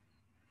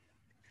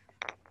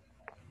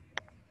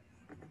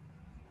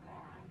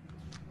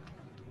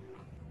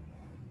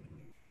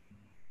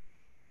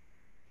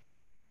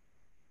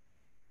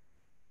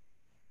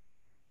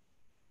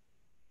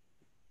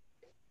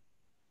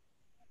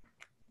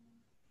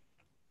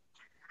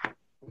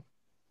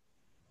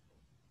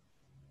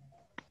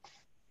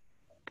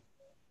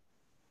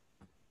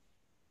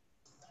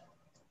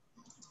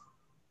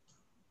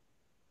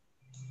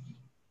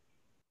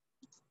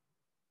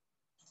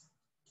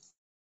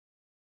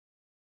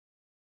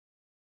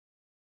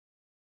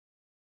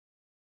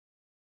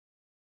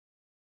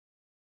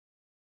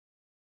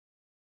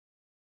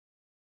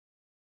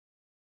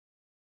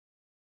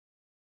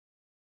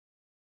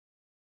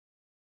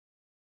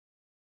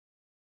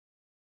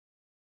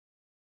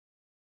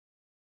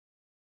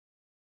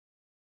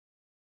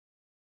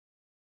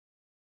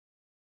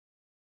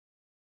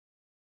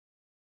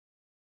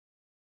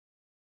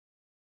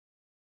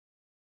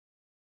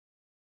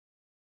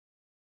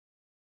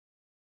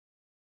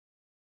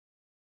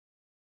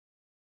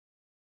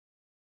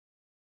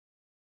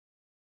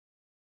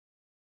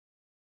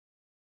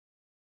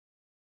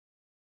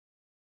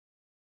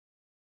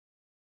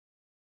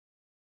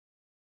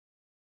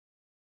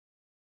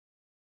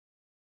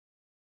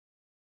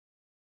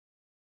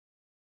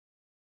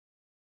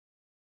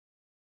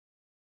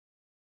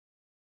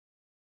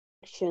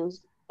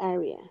 productions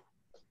area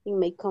in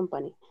my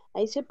company.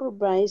 I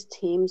supervise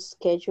teams,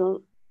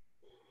 schedule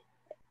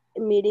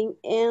meeting,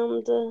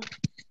 and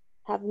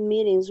have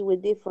meetings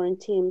with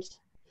different teams.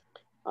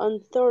 On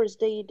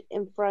Thursday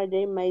and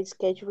Friday, my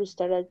schedule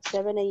starts at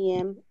 7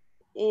 a.m.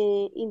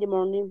 in the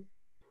morning.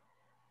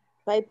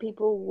 5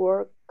 people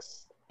work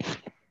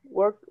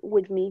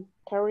with me.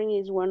 Karen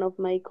is one of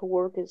my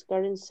coworkers.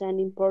 Karen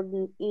sends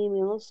important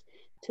emails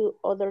to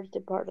other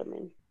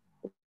departments.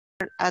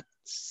 At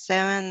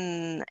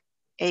 7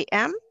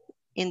 a.m.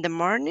 in the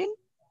morning,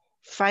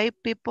 5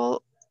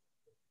 people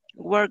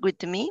work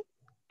with me.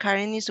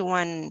 Karen is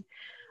one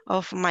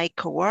of my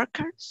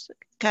coworkers.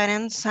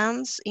 Karen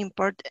sends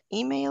important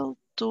email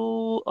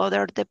to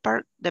other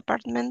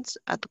departments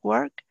at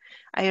work.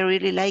 I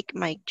really like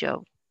my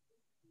job.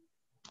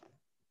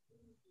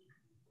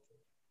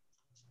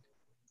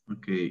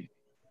 Okay.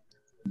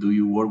 Do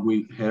you work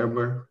with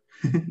Herbert?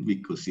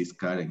 Because he's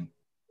Karen.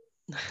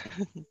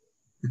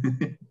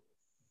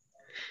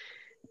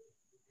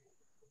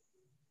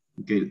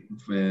 Okay.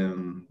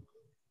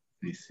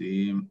 Let's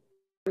see.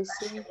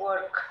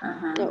 Work.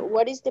 No,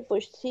 what is the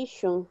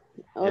position?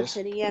 O Yes.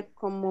 sería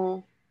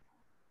como,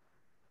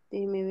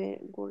 déjeme ver.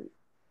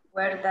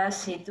 Where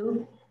does he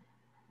do?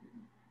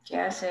 ¿Qué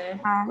hace?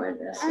 Where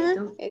does he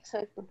do?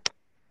 Exacto.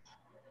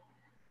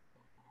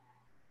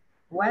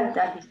 What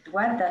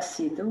does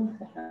he do?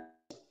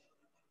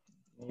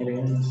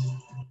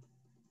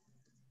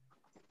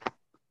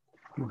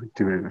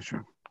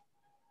 Multiplication.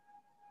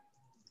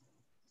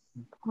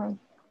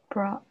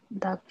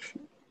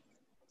 Production.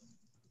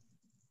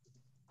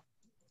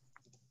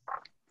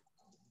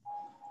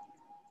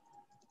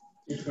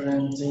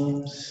 Different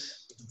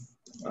teams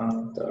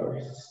after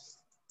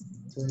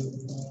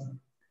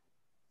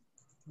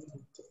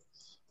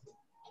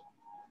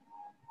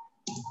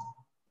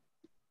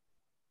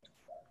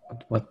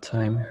At what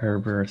time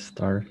Herbert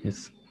start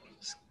his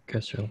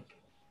schedule?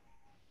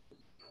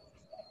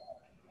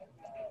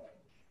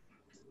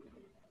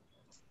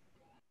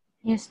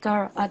 He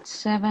start at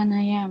 7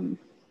 a.m.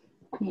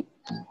 He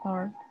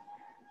start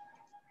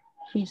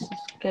his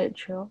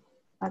schedule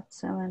at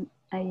 7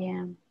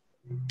 a.m.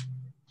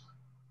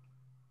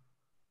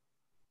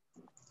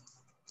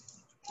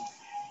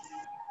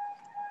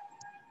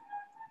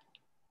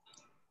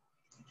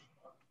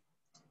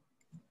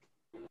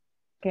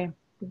 Okay.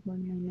 Good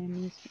morning. My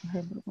name is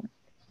Herbert.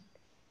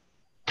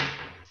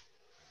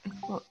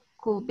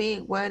 Could be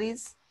where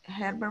is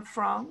Herbert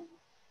from?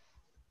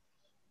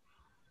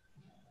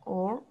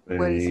 Or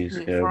where is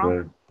he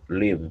Herbert from?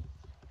 live?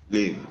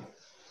 Live.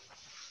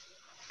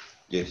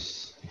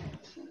 Yes.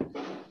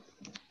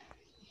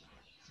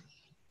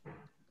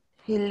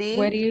 He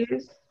Where lives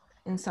is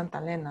in Santa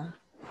Elena.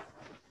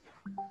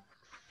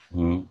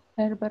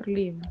 Herbert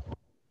live?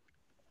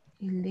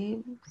 He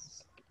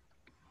lives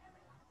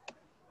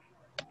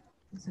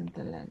in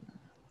Santa Elena.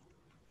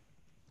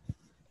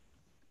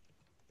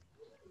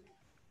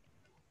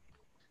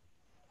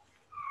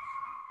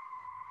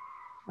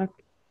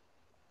 Okay.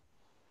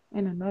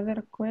 And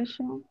another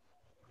question.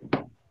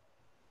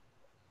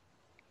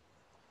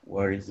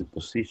 What is the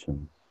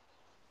position?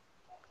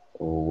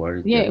 Or what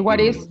is Yeah, the what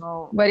activity?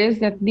 is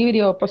the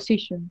activity or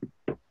position?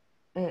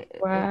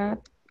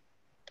 What?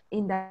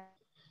 In that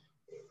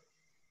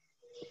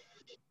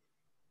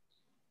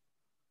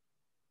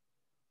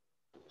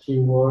he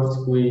works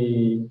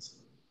with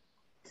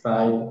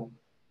 5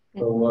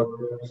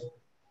 coworkers.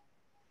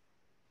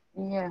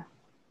 Yeah.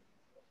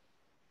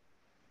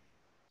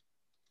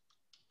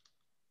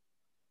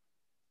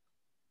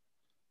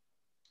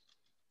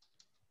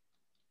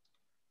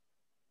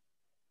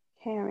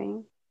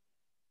 Karen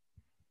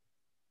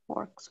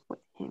works with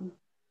him.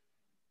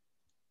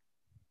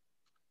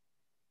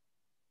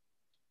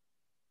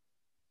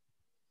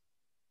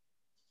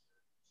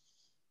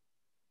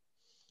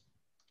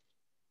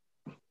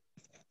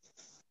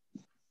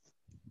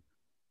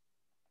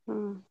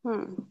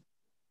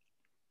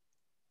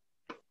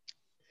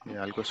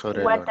 Algo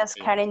sobre What lo does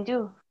Karen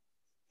do?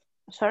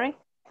 Sorry?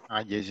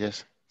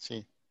 yes.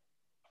 Sí.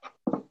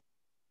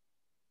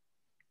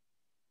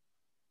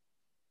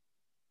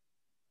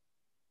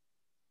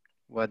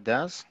 What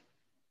does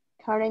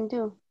Karen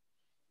do?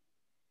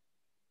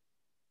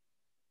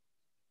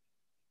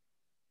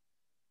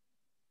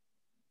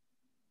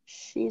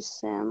 She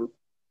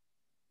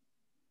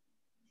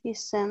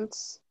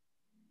sends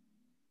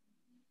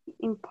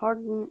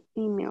important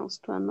emails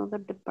to another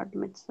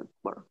departments at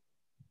work.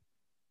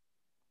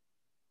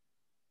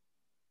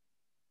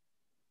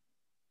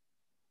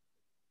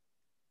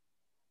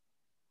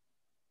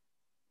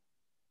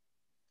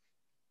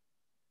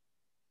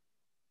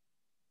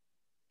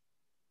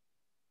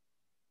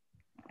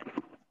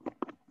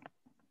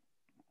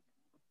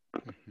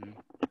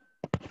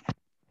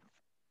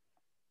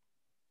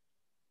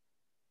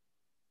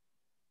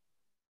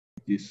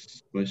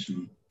 This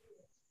question.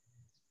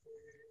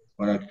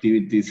 What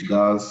activities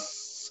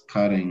does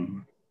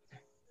Karen?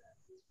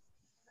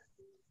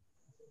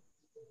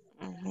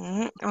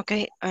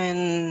 Okay,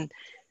 and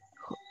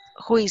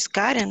who is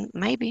Karen?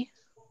 Maybe.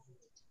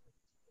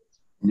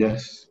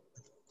 Yes.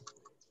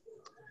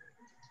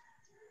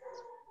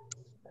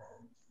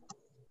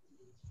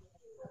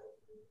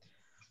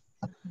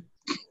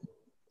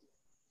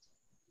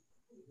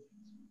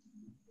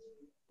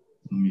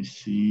 Let me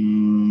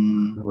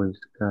see. Who is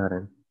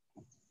Karen?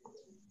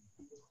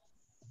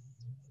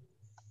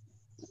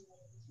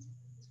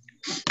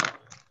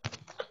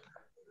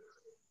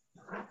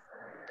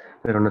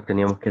 Pero no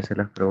teníamos que hacer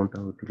las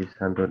preguntas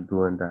utilizando el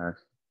do and does.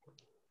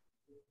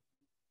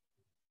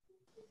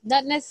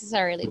 Not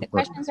necessarily. The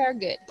questions are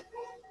good.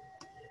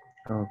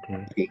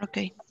 Okay.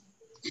 Okay.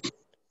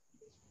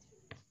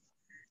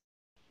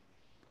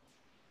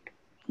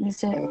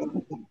 Dice,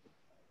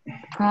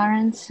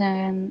 Karen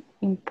sent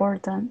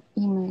important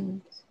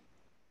emails.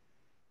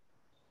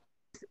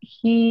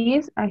 He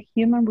is a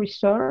human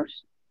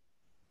resource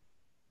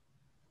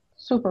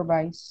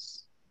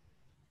supervisor.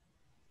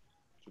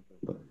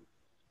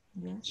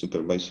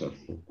 Supervisor.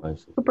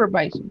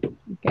 Supervisor.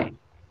 Okay.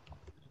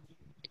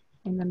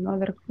 And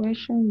another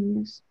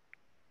question is,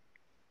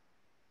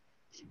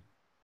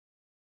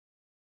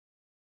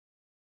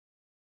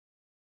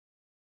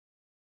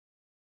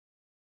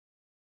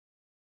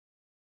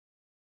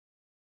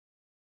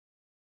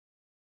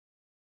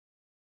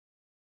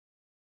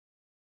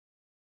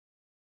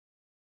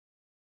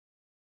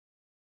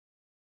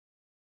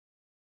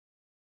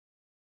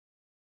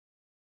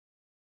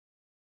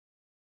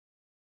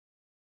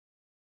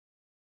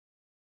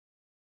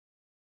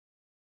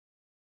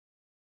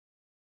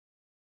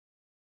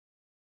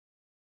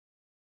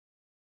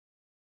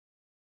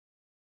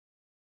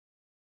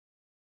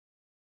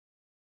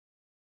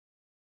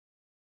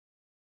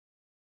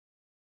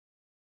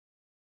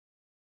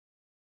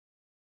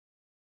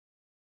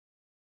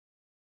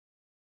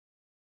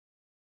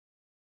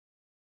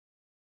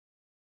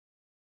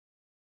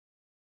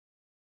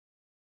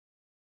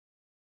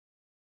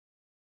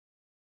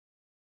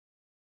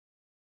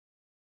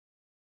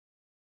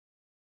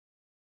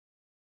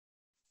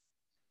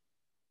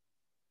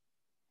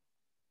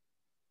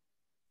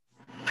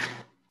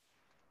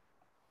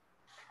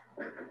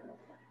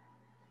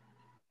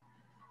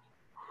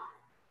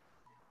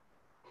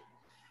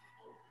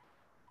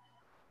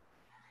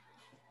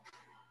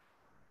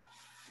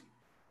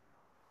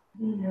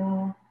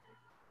 No.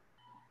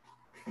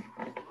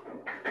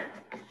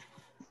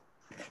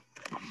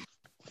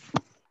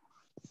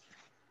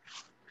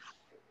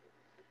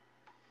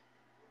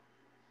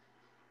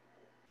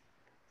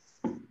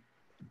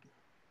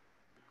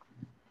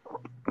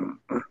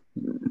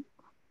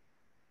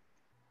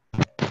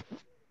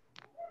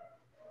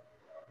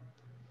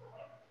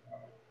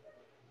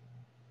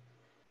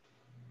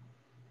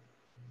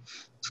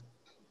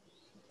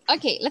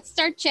 Okay, let's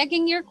start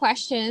checking your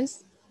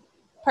questions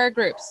per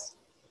groups.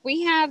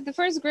 We have, the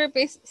first group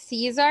is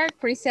Cesar,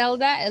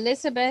 Griselda,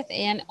 Elizabeth,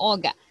 and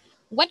Olga.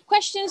 What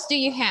questions do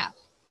you have?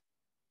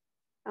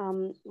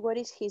 What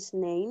is his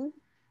name?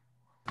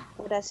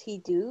 What does he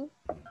do?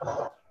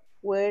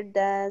 Where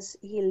does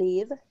he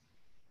live?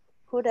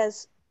 Who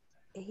does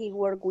he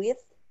work with?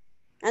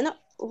 No,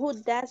 who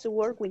does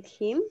work with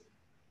him?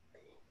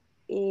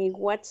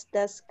 What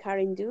does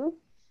Karen do?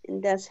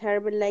 And does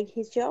Herbert like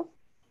his job?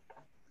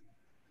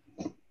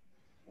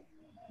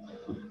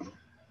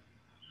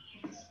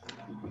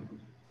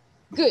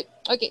 Good.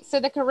 Okay, so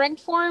the correct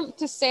form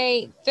to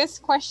say this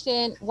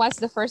question was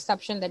the first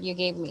option that you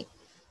gave me.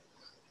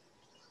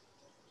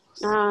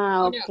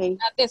 Ah, okay. No,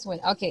 not this one.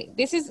 Okay,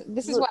 this is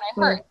what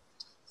I heard.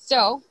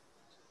 So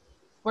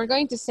we're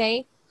going to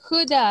say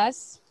who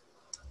does,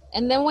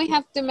 and then we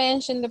have to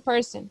mention the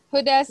person.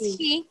 Who does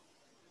he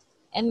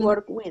and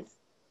work with?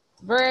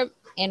 Verb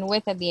and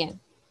with at the end.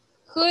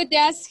 Who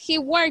does he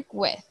work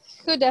with?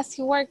 Who does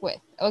he work with?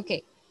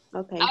 Okay.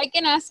 Okay. I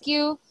can ask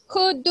you,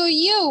 who do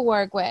you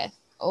work with?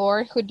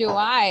 Or who do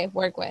I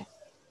work with?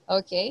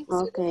 Okay.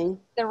 Okay. So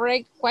the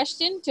right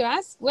question to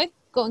ask with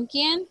con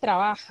quién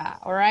trabaja.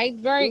 All right.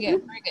 Very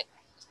good. Very good.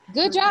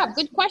 Good job.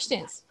 Good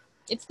questions.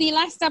 It's the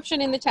last option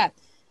in the chat.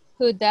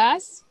 Who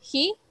does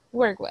he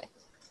work with?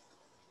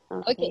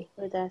 Okay.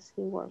 Who does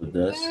he work with?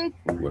 Does he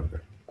work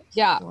with?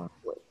 Yeah.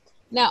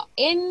 Now,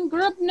 in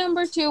group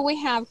number 2, we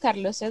have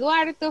Carlos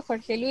Eduardo,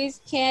 Jorge Luis,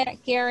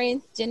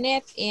 Karen,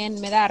 Jeanette, and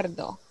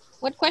Medardo.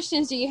 What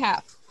questions do you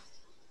have?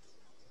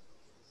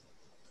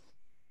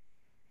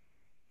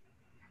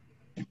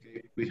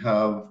 Okay, we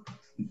have,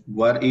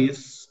 what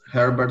is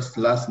Herbert's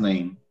last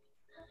name?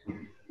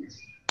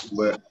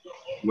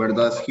 Where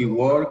does he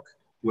work?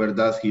 Where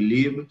does he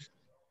live?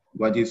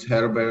 What is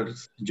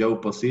Herbert's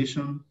job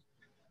position?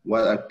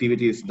 What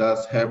activities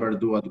does Herbert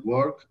do at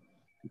work?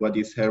 What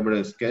is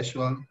Herbert's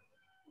schedule?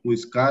 Who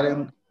is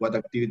Karen? What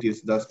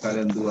activities does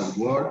Karen do at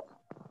work?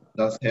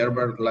 Does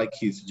Herbert like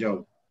his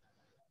job?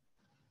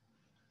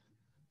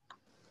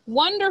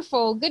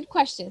 Wonderful. Good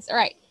questions. All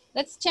right.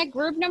 Let's check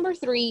group number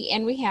 3,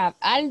 and we have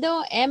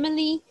Aldo,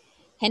 Emily,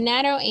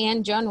 Genaro,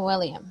 and John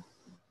William.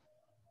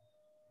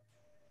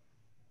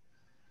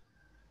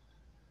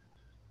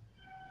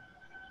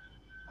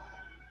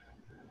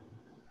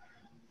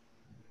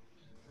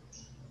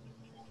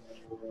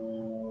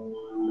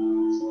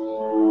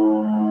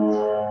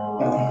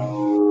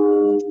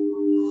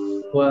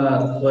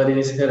 What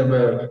is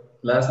Herbert's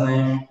last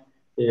name?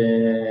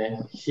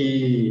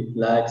 He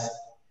likes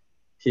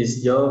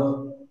his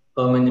job.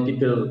 how many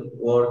people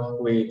work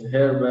with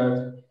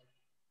Herbert,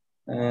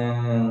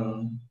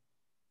 and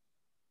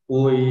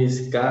who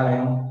is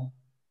Karen,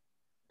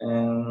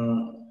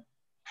 and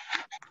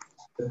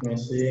let me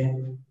see,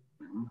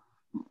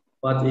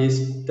 what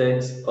is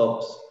text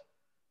ops?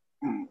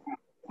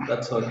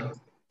 That's all.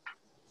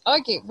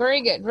 Okay,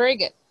 very good, very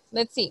good.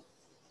 Let's see.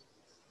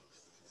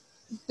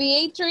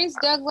 Beatrice,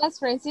 Douglas,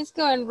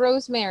 Francisco, and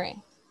Rosemary.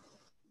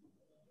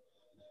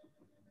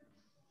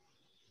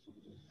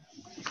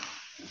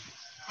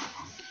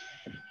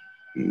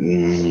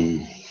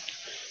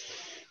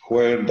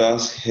 Where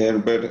does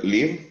Herbert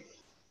live?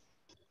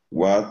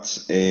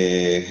 What's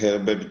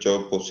Herbert's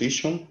job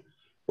position?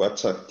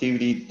 What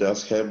activity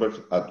does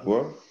Herbert at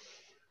work?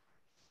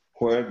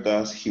 Where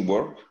does he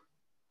work?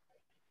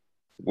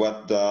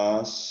 What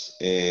does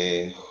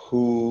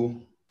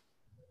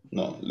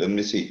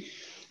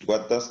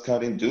What does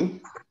Karen do?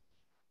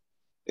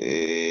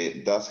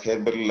 Does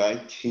Herbert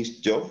like his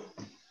job?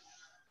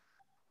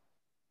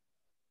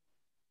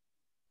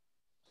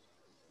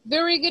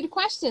 Very good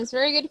questions,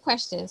 very good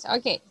questions.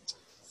 Okay,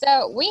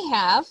 so we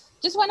have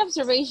just one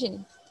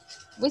observation.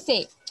 We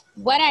say,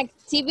 what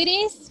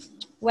activities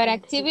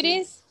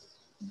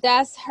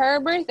does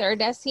Herbert or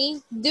does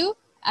he do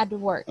at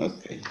work?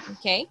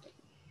 Okay.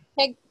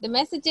 Check the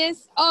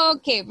messages.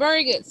 Okay,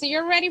 very good. So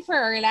you're ready for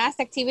our last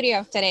activity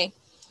of today.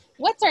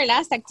 What's our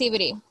last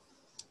activity?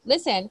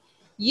 Listen,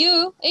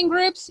 you in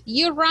groups,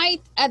 you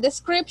write a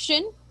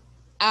description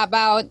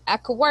about a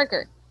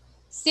coworker,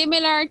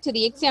 similar to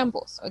the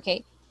examples,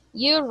 okay?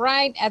 You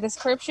write a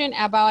description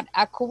about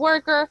a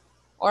coworker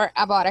or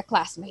about a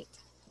classmate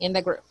in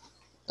the group,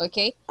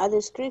 okay? A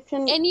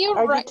description, and you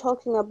are you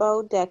talking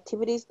about the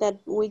activities that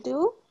we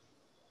do?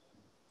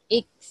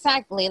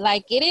 Exactly,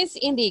 like it is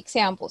in the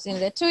examples, in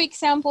the two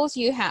examples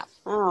you have.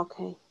 Oh,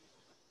 okay.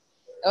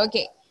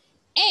 Okay,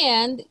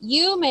 and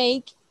you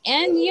make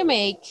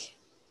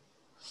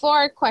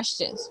 4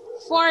 questions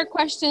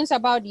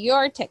about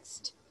your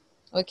text.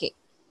 Okay,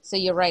 so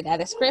you write a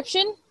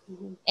description,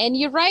 and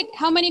you write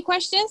how many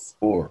questions?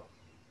 4.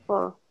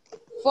 4.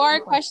 4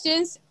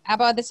 questions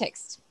about the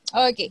text.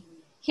 Okay,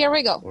 here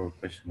we go. 4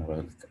 questions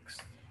about the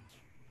text.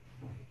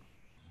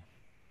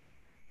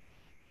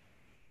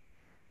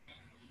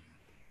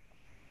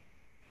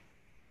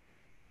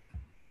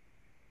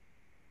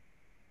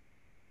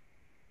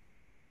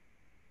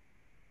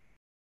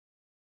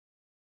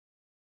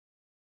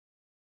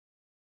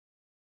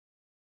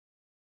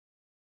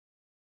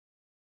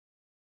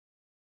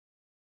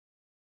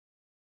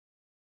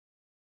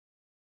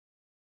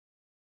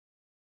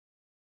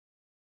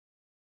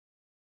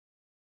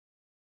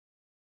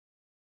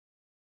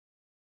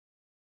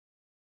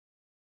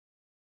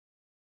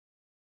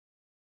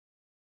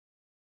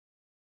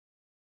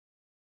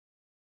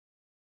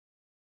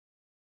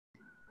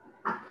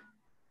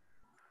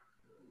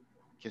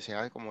 Que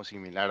sea como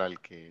similar al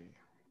que...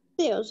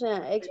 Sí, o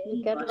sea,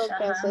 explicar lo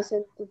que haces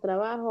en tu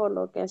trabajo,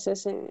 lo que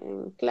haces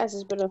en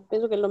clases, pero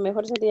pienso que lo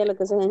mejor sería lo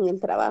que haces en el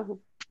trabajo.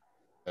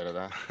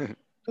 ¿Verdad?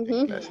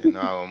 En clase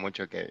no hago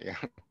mucho que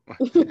digamos.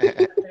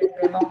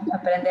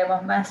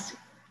 Aprendemos más.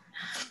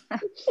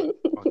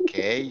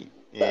 Okay.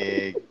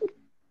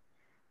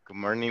 Good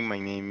morning. My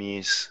name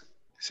is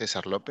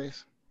Cesar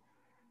Lopez.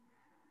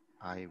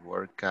 I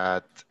work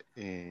at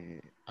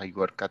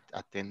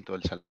Atento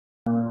El Salvador.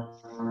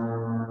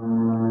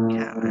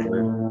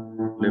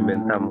 Lo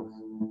inventamos.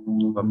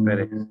 Juan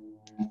Pérez.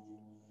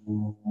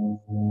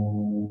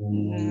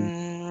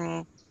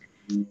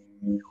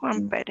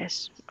 Juan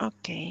Pérez.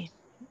 Okay.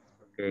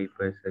 Okay,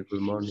 pues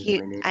good morning.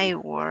 My name I is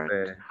work.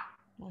 Pérez.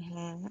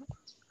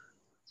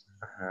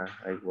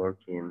 I work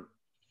in.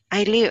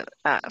 I live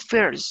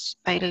first.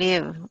 I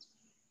live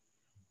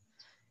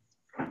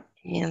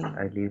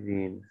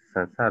in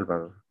San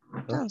Salvador.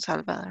 San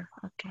Salvador.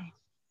 Okay.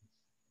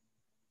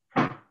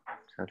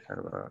 San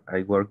Salvador.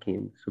 I work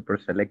in Super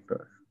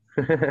Selectors.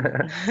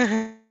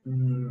 I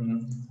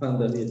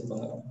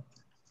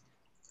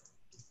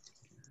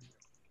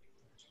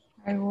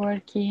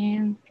work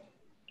in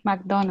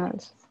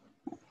McDonald's.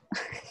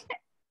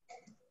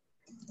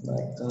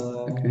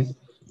 Okay.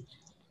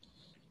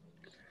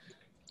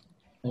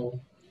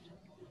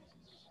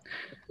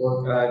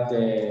 Work at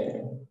the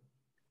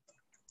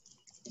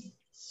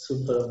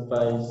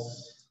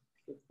supervise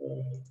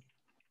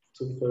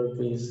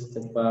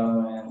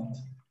department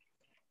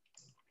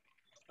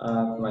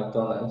at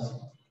McDonald's.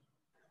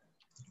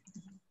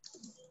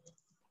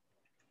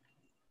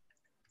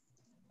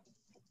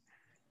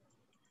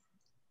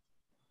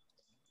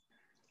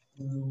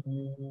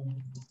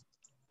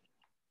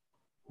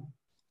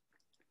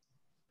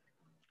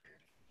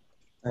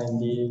 I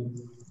live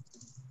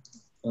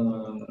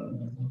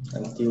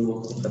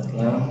Antiguo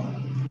Cuscatlán.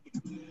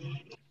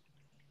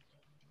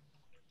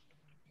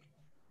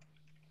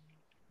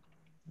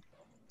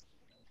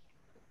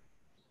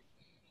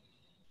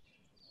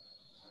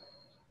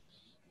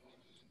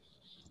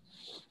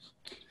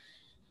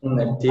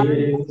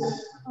 Activities.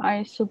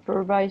 I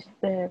supervise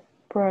the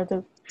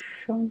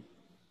production.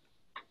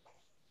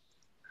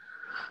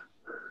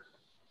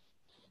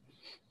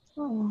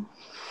 Oh.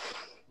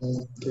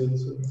 Okay.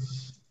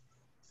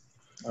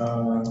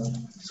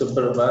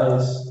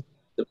 Supervise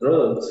the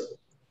products.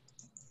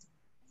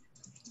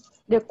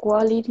 The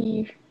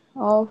quality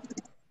of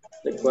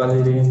The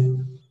quality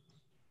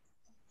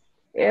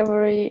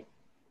every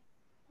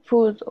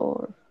food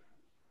or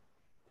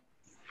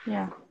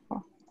yeah.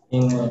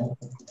 in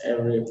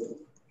every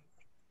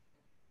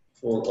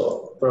food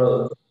or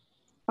product.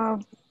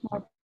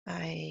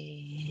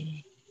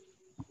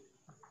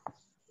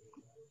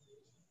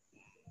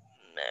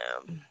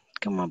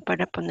 Como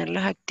para poner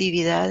las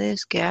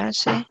actividades que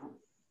hace.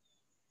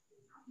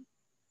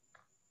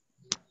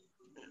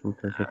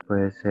 Entonces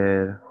puede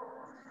ser,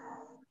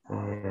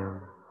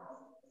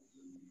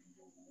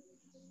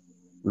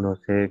 no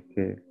sé,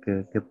 ¿qué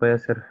puede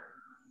ser?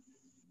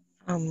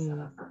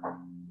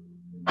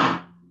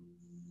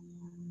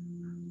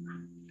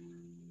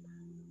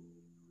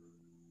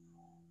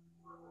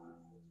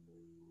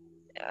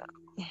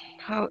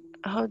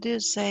 How do you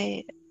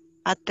say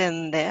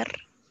atender?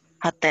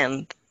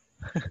 Attend.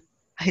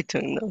 I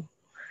don't know.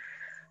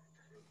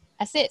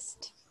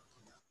 Assist.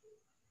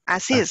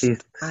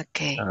 Assist.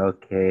 Okay.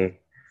 Okay.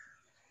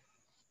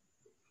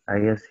 I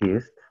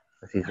assist.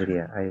 Así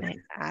sería. I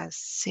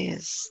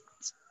assist.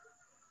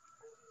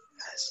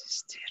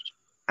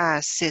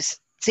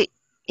 Assist. Sí.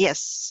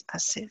 Yes.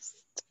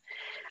 Assist.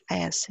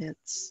 I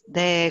assist.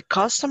 The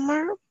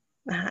customer.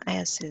 I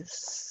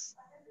assist.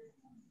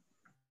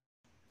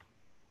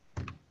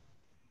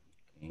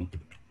 Okay.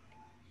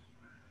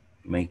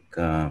 Make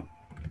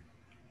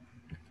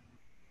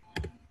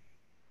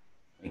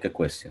a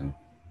question.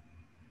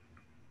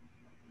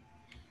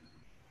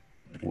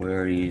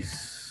 Where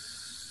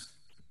is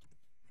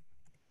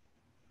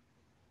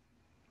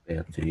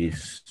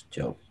Beatrice's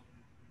job?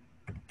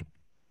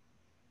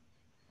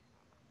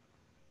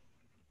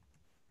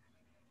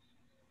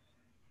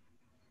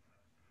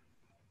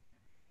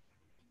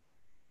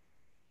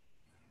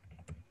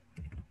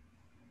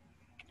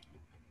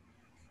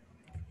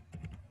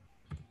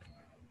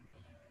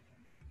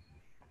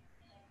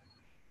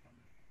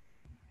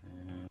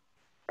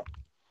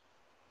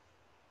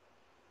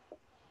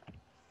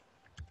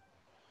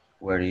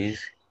 Where is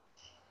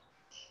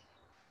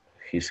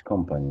his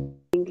company?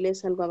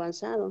 Inglés algo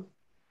avanzado.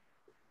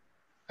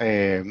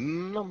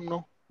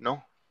 No,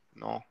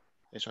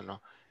 eso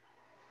no.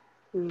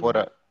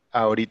 Por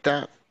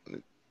ahorita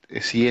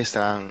sí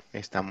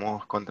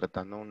estamos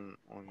contratando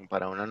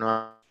para una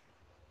nueva.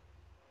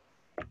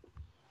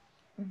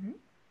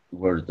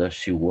 Where does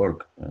she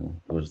work?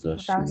 Where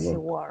does she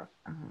work?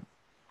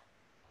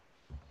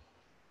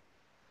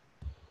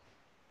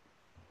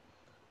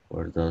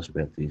 Where does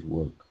Beatrice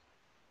work?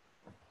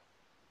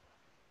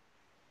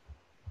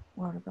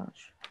 Where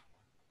does?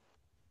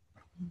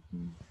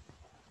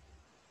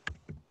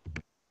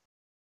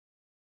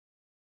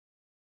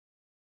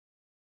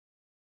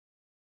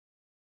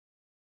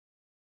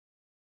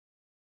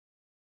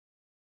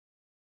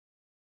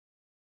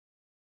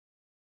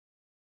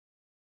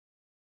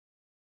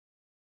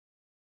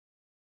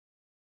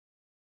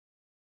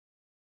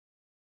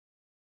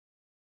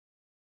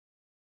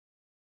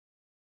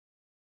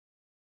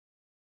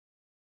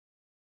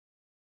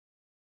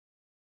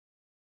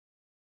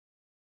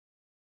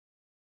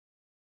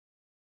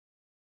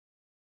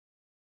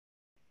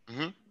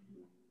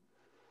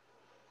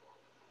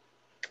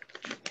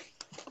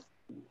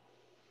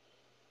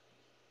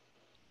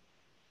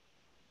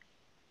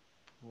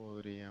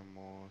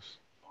 Podríamos.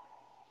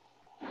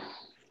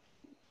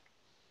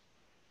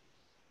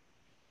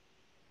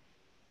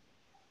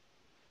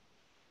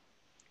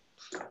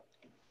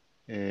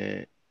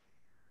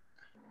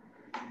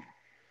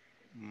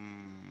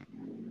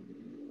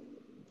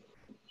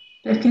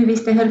 ¿Tú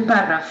escribiste el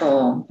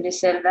párrafo,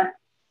 Griselda?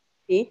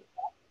 Sí.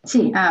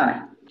 Sí,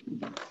 bueno.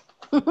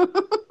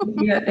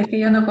 Es que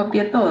yo no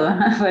copié todo,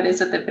 por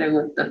eso te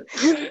pregunto.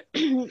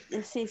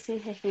 Sí,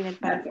 escribe el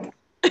párrafo.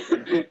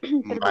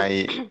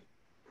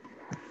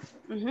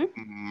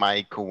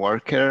 My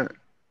coworker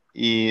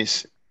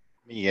is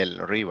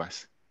Miguel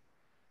Rivas.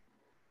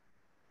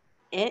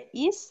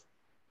 Is?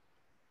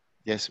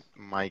 Yes,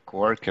 my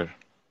coworker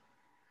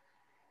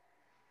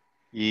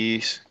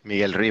is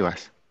Miguel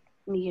Rivas.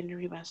 Miguel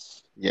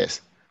Rivas.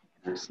 Yes.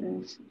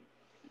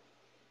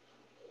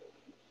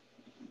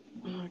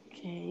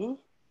 Okay.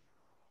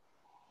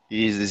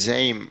 He is the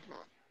same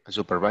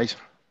supervisor.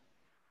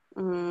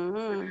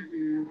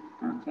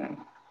 Okay.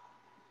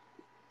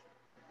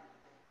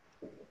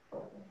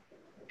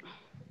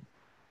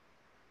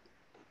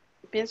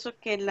 Pienso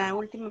que la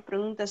última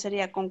pregunta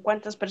sería ¿con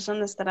cuántas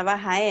personas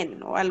trabaja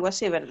él? O algo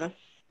así, ¿verdad?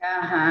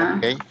 Ajá.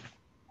 Okay.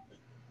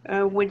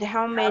 With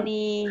how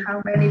many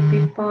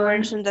people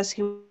person does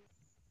he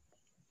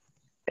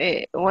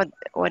what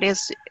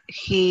is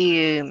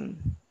he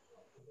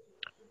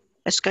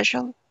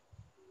schedule?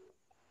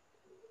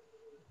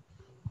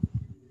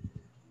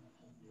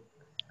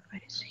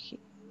 What is he?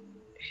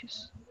 What is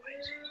his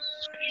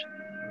schedule?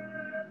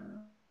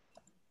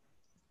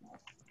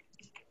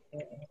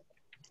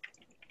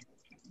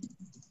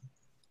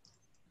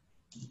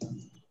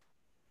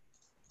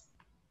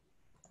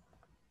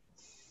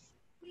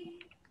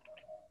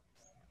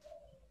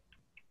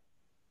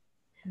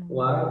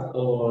 What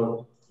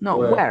or No,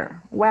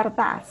 where? Where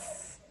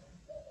does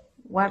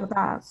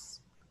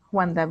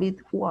Juan David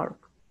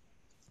work?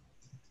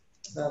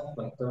 At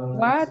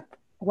McDonald's.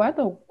 What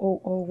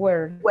or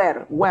where?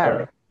 Where?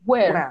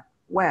 Where?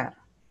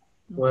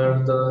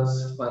 Where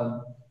does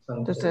Juan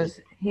Entonces,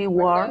 he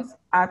works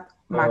at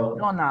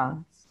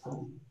McDonald's.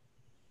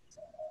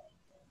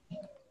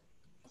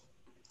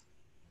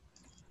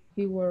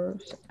 He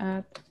works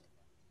at,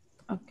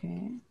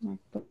 okay.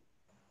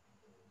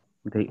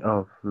 Day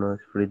off, no,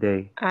 it's free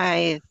day.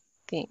 I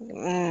think,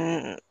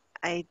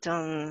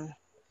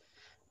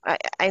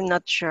 I'm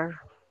not sure.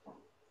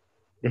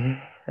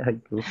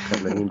 Hay que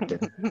buscarlo en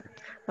internet.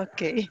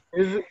 Okay.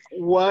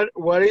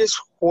 What is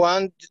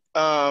one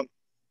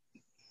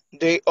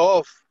day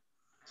off?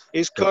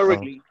 Is Day off.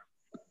 currently.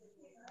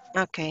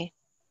 Okay.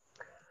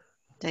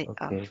 Day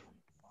Okay. off.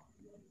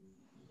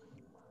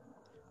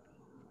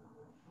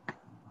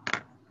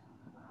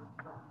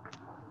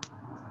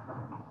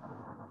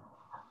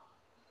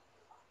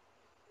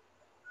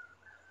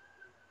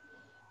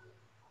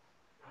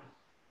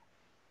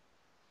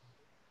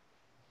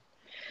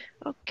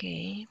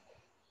 Okay.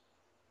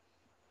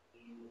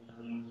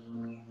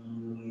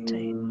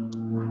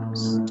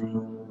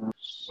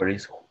 Where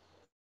is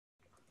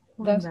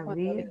That's Juan Juan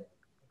David. David.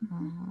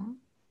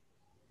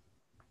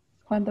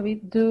 Juan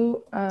David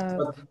do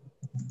Otra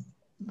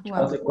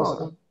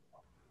cosa.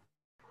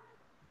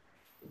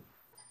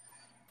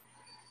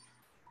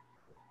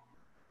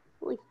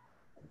 Uy.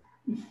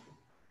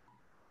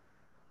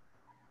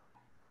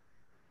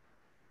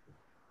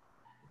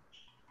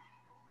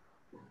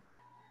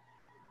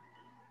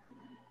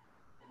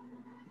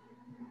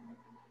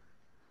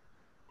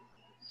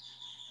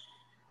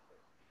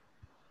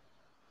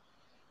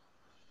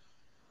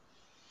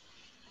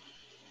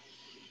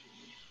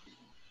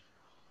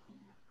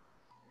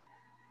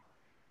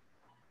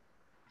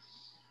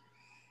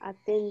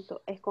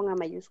 Atento, es con A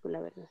mayúscula,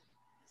 ¿verdad?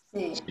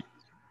 Sí.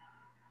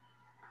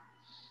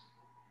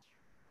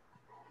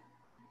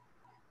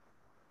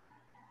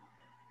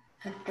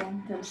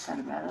 Atento El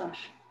Salvador.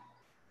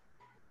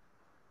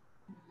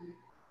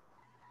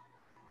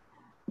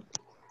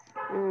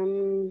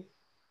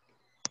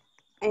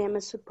 I am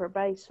a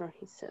supervisor,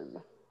 he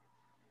said.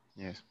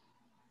 Yes.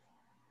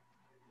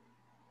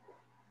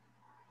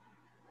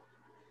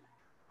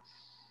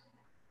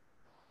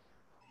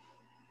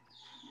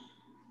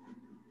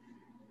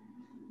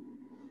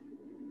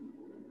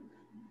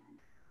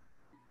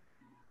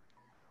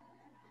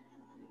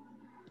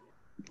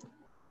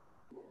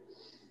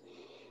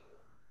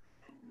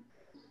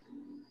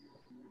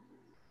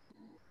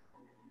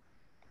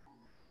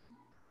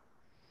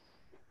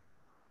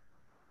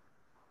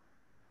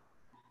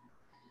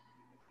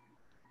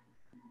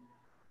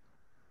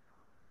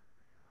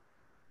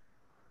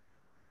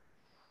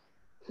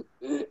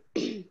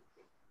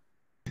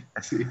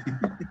 Sí.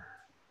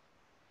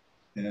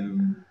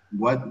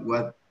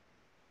 What,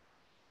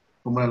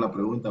 ¿cómo era la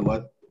pregunta?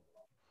 What?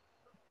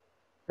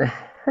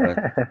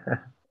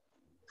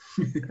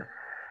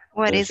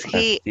 What is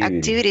he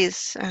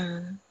activities?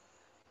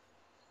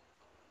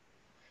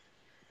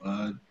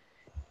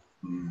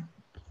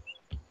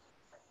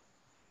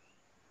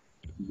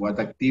 What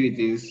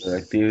activities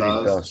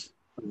does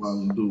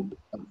one do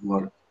at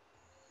work?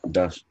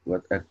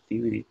 What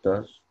activity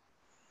does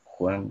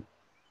Juan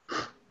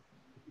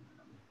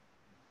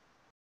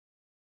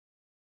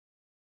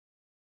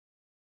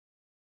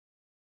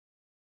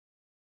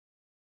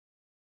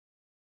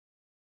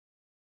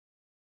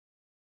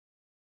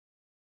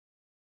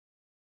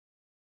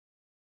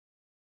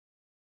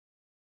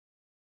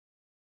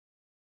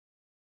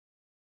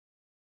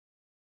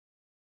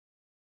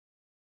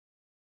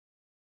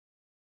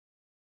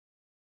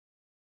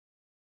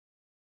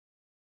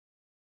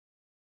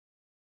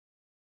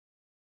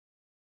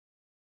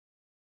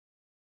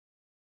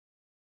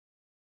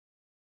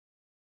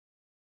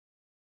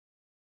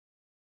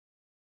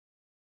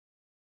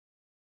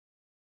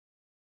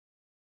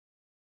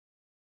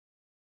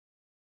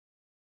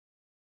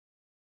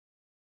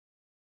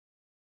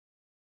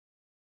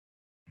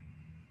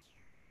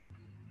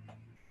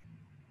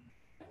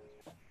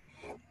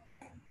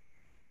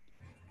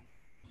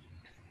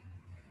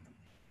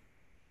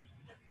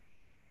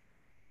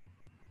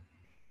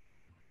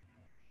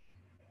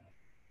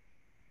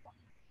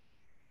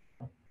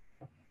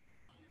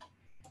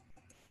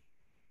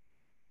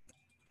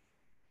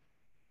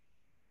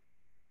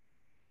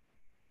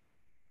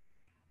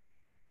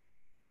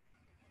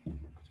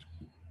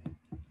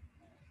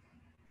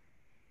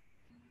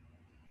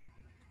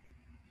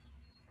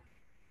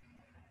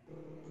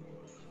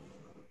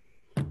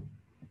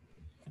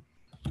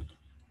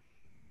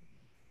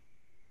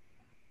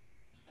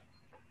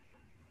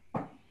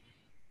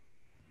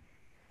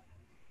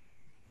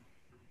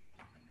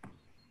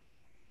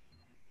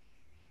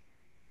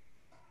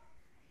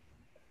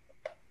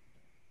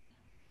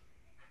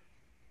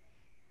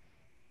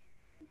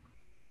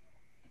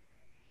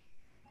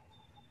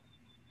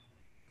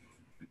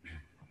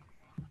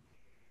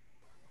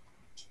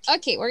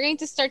Okay, we're going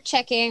to start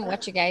checking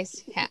what you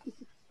guys have.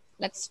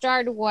 Let's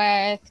start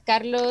with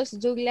Carlos,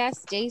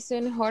 Douglas,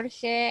 Jason,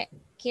 Jorge,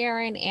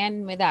 Karen,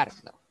 and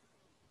Medardo.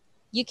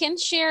 You can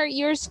share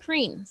your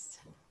screens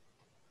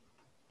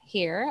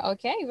here.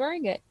 Okay,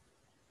 very good.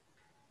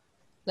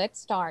 Let's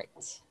start.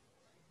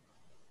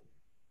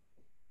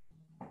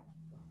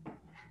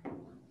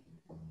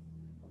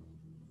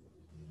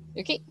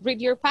 Okay, read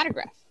your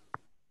paragraph.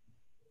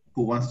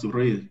 Who wants to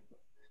read?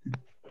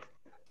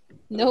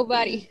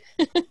 Nobody.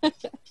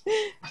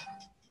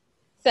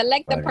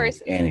 Select the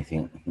person.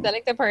 Anything.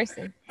 Select the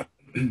person.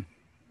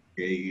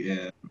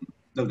 Okay,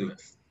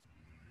 Douglas.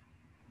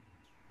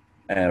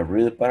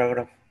 Read the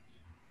paragraph.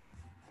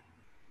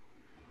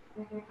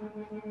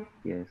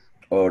 Yes.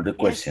 Or the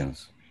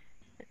questions.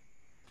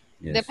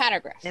 Yes. The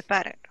paragraph. The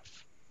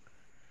paragraph.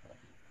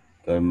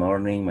 Good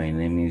morning. My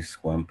name is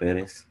Juan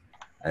Perez.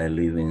 I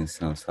live in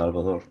San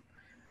Salvador.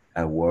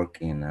 I work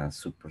in a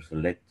Super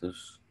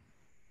Selectos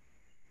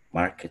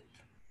market.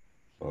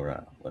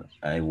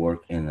 I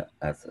work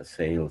as a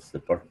sales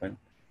department.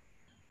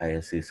 I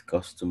assist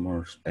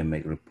customers. I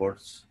make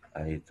reports.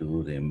 I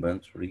do the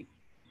inventory.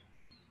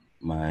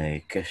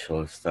 My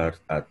schedule starts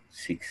at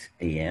 6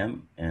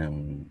 a.m.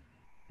 in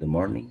the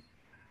morning.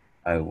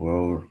 I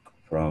work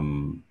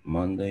from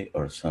Monday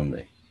or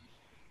Sunday.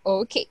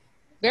 Okay,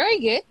 very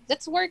good.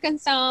 Let's work on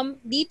some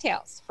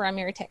details from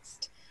your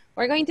text.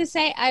 We're going to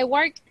say, I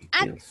work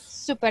at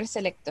Super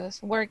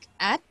Selectos. Work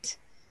at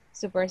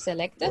Super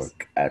Selectos.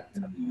 Work at.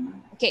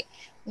 Okay,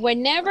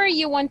 whenever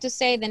you want to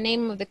say the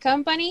name of the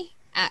company,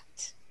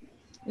 at.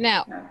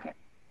 Now,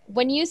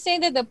 when you say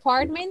the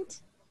department,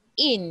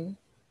 in.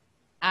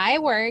 I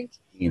work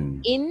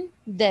in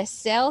the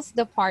sales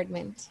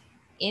department.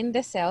 In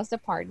the sales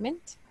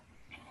department.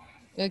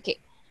 Okay.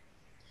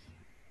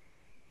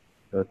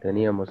 Lo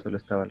teníamos, solo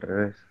estaba al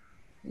revés.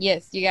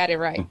 Yes, you got it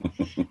right.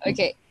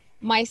 Okay.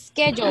 My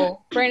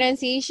schedule,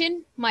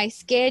 pronunciation, my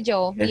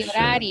schedule, mi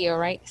horario,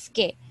 right?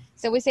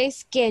 So we say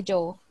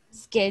schedule.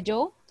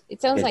 Schedule.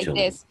 It sounds like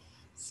this.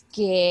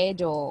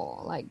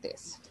 Schedule, like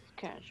this.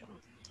 Schedule.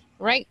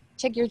 Right?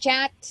 Check your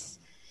chat.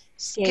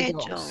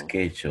 Schedule.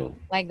 Schedule.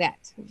 Like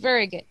that.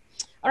 Very good.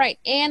 All right.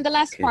 And the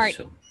last part.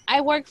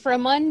 I work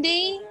from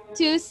Monday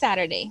to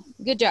Saturday.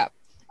 Good job.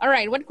 All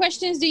right. What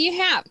questions do you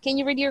have? Can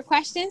you read your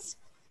questions?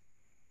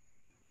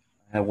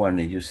 I have one.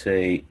 You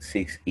say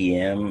 6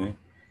 a.m.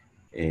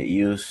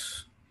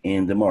 Use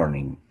in the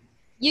morning.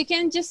 You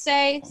can just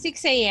say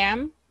 6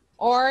 a.m.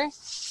 or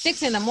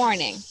 6 in the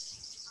morning.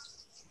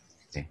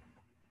 Okay.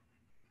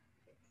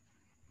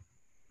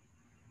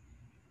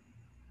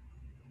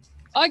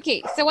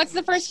 Okay, so what's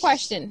the first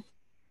question?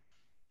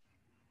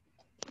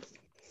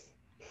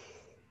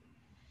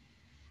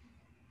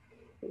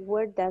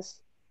 Where does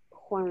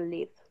Juan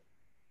live?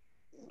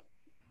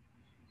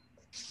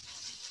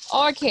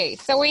 Okay,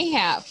 so we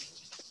have,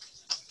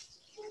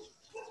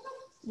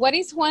 what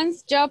is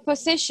Juan's job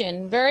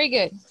position? Very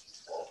good.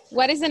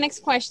 What is the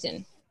next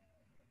question?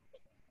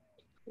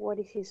 What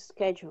is his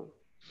schedule?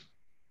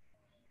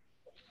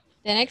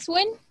 The next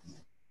one?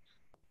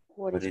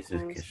 What is his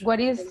schedule? What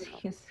is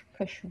his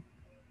schedule?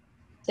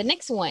 The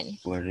next one.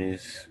 What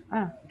is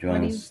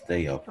Juan's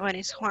day off? What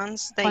is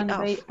Juan's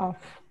day off?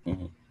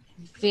 Mm-hmm.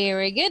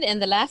 Very good.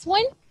 And the last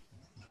one?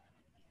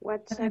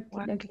 What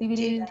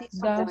activity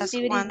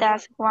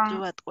does Juan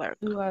do at work?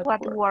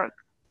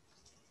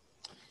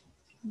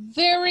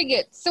 Very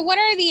good. So what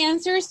are the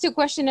answers to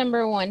question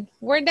number 1?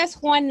 Where does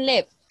Juan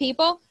live?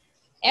 People,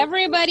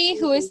 everybody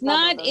who is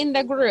not in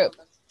the group.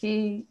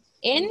 He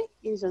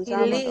lives in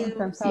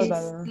San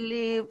Salvador. He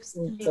lives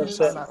in San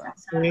Salvador.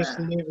 He lives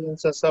in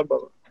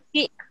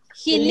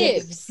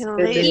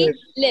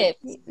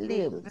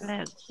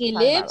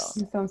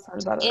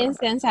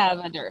San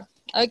Salvador.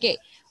 Okay.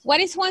 What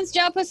is Juan's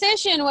job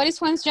position? What is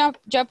Juan's job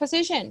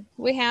position?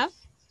 We have?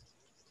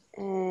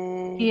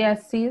 He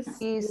assists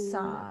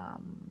the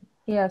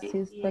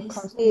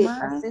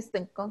customer.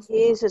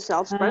 He is a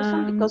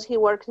salesperson because he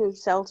works in the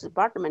sales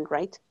department,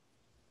 right?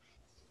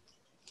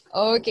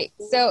 Okay,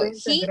 so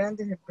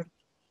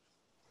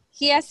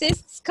he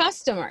assists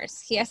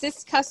customers. He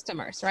assists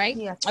customers, right?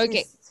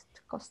 Okay.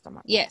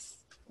 Customer.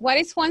 Yes. What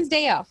is Juan's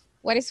day off?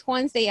 What is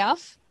Juan's day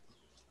off?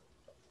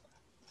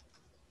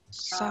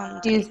 His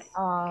days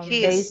off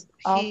is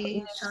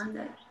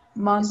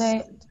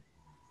Monday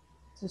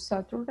to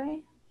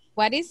Saturday.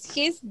 What is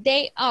his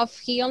day off?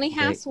 He only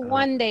has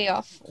one day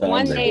off. Sunday.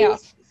 One day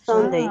off.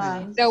 Sunday.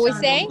 So we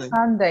say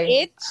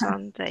Sunday. It's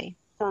Sunday.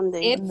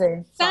 It's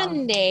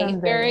Sunday.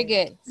 Very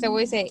good. So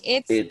we say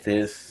It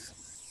is.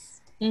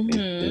 Mm-hmm.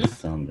 It is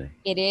Sunday.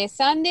 It is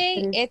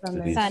Sunday. It's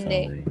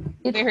Sunday.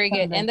 Very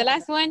good. And the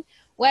last one,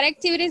 what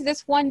activities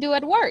does Juan do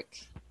at work?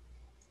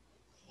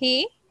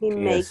 He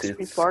makes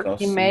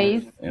reports. He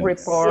makes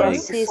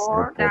reports. He does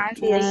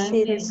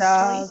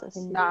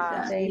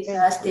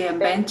the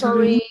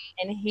inventory.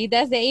 And he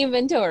does the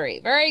inventory.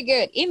 Very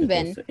good.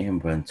 Inventory.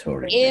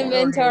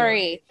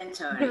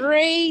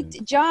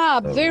 Great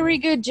job. Very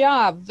good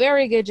job.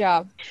 Very good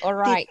job. All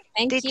right.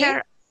 Thank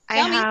you.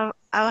 I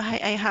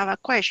have a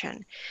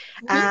question.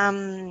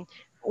 Mm-hmm.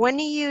 When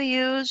you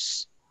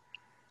use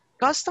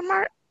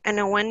customer,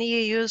 And when you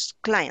use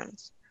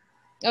clients?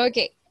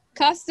 Okay,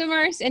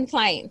 customers and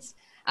clients.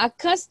 A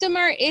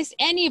customer is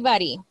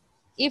anybody.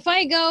 If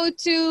I go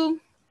to,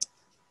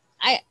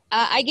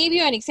 I gave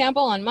you an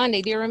example on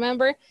Monday. Do you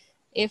remember?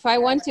 If I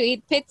want to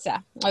eat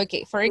pizza,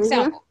 okay, for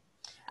example,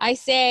 I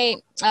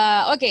say,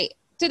 okay,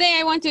 today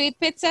I want to eat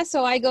pizza,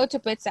 so I go to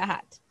Pizza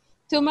Hut.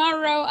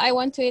 Tomorrow I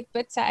want to eat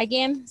pizza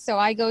again, so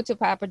I go to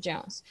Papa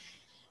John's.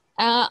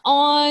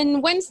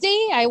 On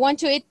Wednesday, I want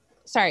to eat,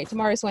 sorry,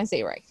 tomorrow is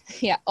Wednesday, right?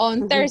 Yeah,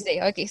 on Thursday.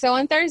 Okay, so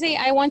on Thursday,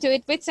 I want to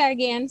eat pizza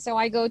again, so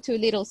I go to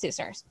Little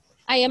Caesars.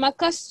 I am a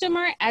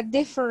customer at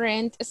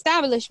different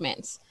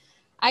establishments.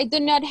 I do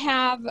not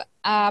have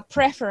a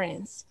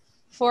preference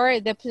for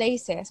the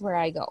places where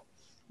I go.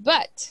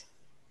 But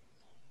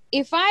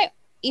if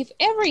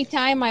every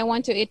time I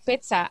want to eat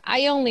pizza,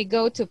 I only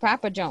go to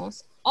Papa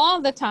John's,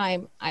 all the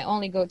time I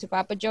only go to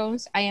Papa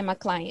John's, I am a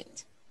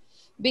client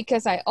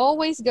because I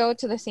always go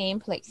to the same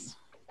place.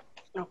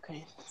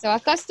 Okay. So a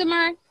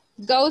customer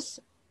goes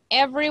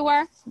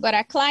everywhere, but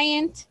a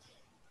client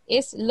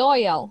is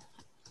loyal.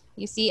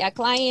 You see, a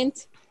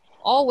client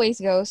always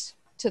goes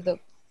to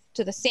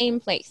the same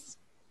place.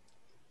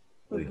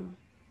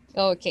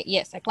 Okay,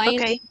 yes, a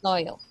client is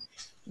loyal.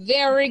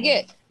 Very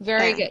good,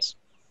 very good.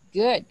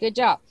 Good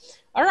job.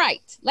 All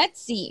right,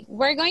 let's see.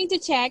 We're going to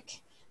check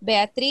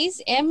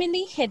Beatriz,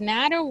 Emily,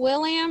 Genaro,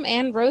 William,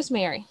 and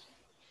Rosemary.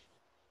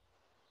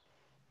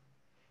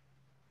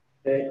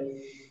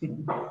 Okay.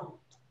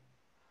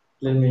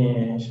 Let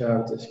me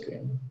share the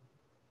screen.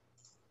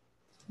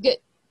 Good.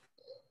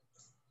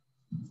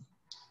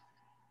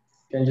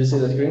 Can you see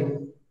the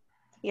screen?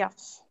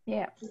 Yes.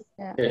 Yeah.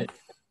 Okay.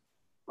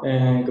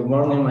 Good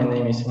morning, my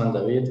name is Juan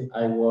David.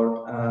 I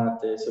work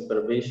at the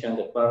supervision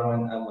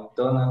department at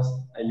McDonald's.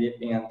 I live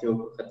in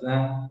Antioquia,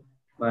 Catlan.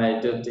 My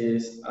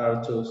duties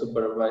are to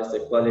supervise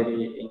the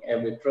quality in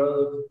every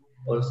product.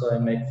 Also, I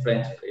make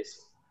French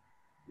fries.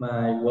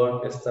 My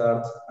work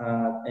starts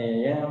at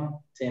 8 a.m.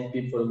 10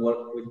 people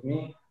work with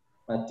me.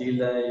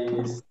 Matilda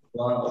is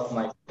one of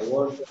my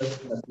coworkers.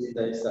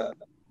 Matilda is a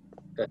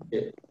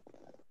cashier.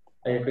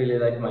 I really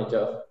like my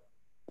job.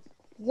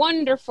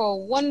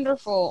 Wonderful,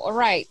 wonderful. All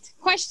right.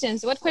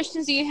 Questions. What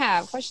questions do you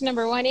have? Question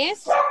number 1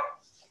 is?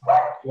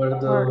 Where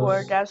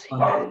does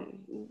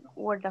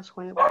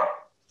Juan work?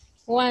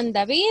 Juan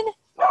David,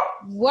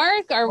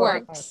 work or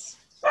works?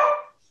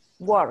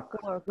 Work.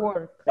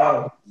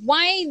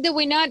 Why do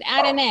we not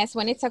add an S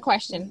when it's a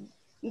question?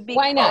 Because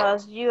Why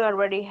not? you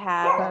already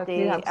have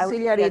the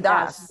auxiliary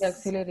does.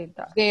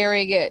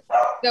 Very good.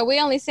 So we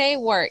only say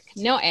work,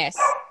 no S.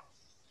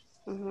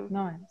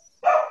 No S.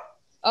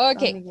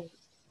 Okay.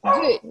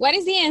 Good. What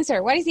is the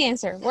answer? What is the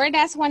answer? Where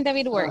does Juan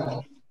David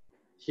work?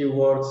 He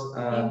works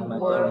at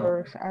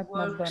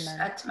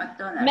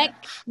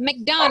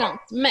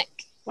McDonald's.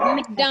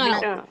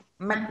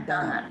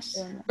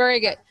 McDonald's. Very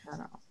good.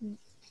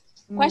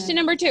 Question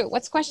number 2.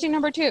 What's question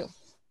number 2?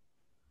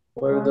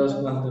 Where does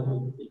Juan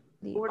David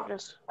live? Where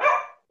does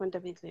Juan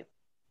David live?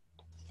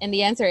 And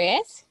the answer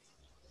is?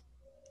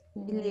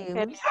 He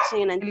lives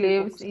in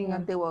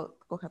Antioquia,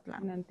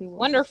 Cojatlán.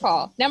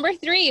 Wonderful. Number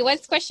 3.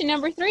 What's question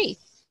number 3?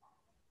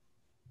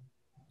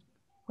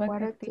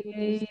 What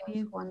activities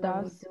does Juan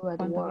David do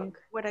at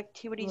work? What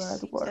activities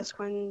does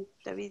Juan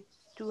David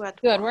do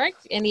at work?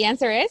 And the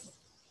answer is?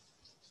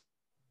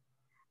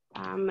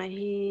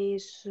 He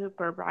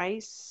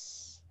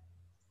supervises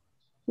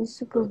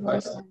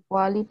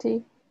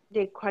quality.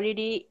 The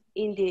quality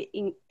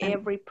in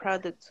every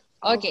product.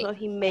 Okay. Also,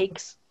 he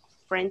makes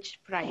French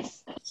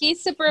fries. He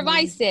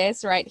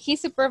supervises, right? He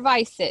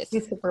supervises.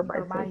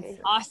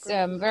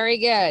 Awesome. Very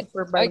good.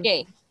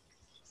 Okay.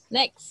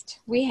 Next,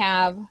 we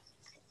have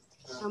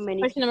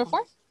question number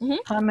 4.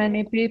 How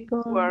many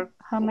people work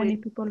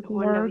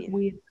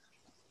with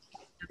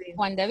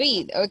Juan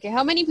David? Okay.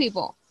 How many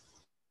people?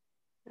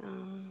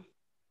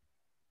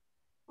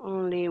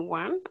 Only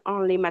one.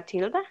 Only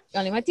Matilda.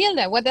 Only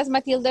Matilda. What does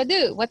Matilda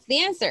do? What's the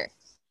answer?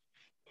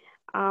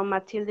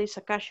 Matilda is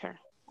a cashier.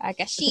 A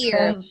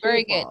cashier.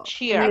 Very good.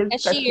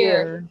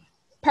 Cashier.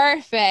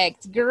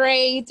 Perfect.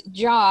 Great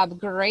job.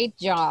 Great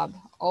job.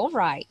 All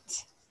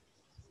right.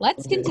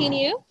 Let's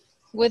continue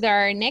with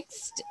our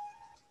next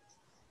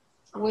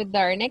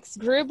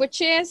group,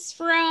 which is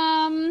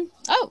from,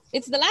 oh,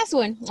 it's the last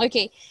one.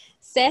 Okay.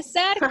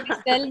 Cesar,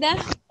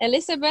 Griselda,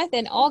 Elizabeth,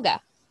 and Olga.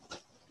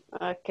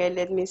 Okay,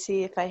 let me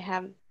see if I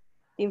have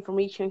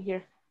information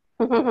here.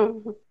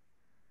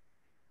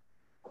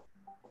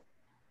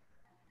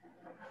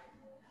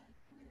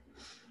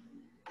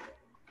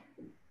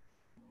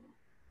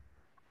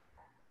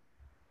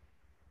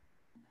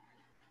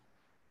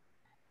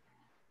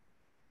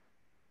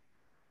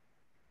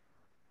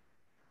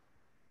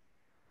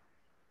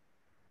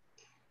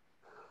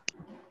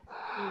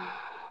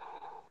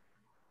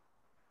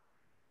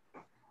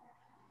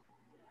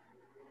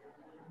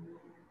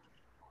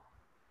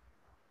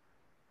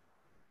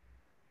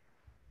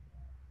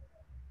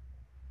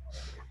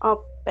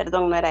 Oh,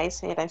 perdón, no era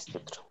ese, era este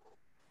otro.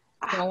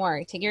 Don't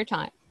worry, take your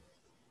time.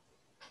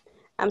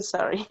 I'm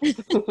sorry.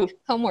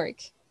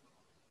 Homework.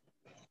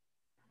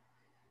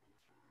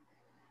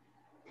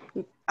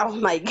 Oh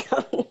my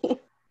God.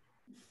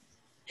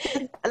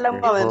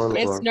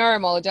 It's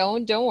normal.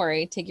 Don't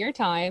worry. Take your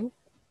time.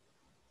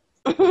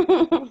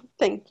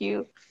 Thank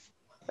you.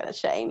 What a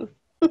shame.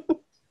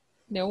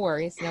 No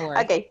worries. No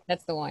worries. Okay.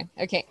 That's the one.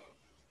 Okay.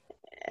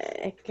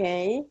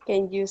 Okay.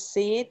 Can you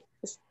see it?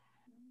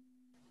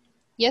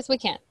 Yes, we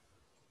can.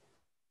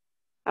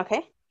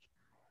 Okay.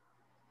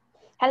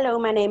 Hello,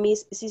 my name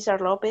is Cesar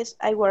Lopez.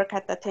 I work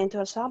at Atento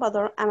El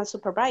Salvador. I'm a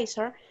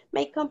supervisor.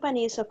 My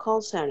company is a call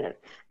center.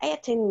 I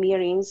attend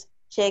meetings,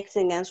 checks,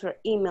 and answer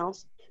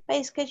emails.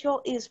 My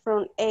schedule is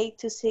from 8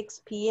 to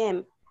 6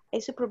 p.m. I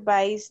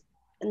supervise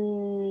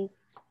from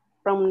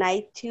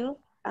 9 to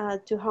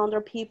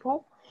 200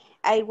 people.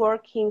 I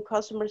work in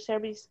customer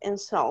service and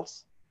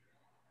sales.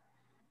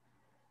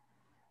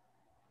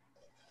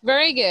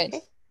 Very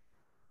good.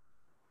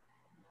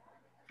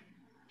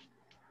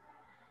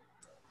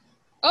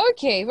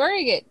 Okay,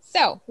 very good.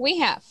 So we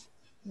have,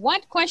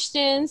 what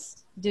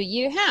questions do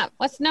you have?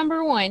 What's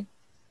number one?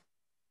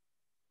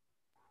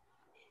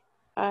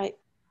 Oh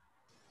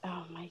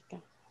my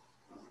God.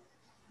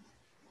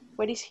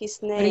 What is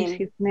his name? What is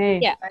his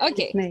name? Yeah,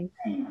 okay.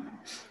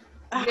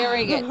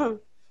 Very good.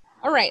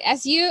 All right,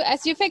 as you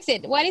fix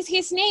it, what is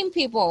his name,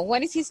 people?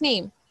 What is his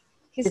name?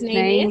 His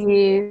name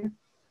is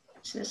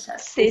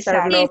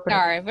Cesar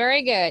Lopez.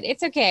 Very good.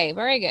 It's okay.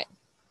 Very good.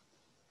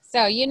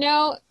 So you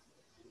know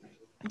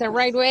the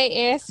right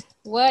way is,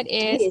 what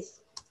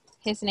is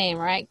his name,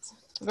 right?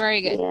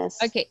 Very good.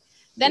 Yes. Okay.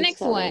 The next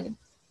one.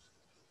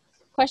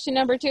 Question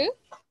number 2.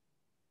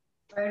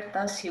 Where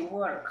does he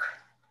work?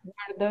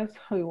 Where does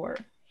he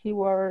work?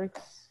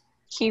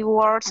 He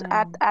works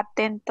at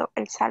Atento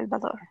El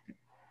Salvador.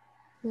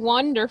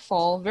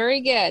 Wonderful.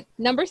 Very good.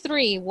 Number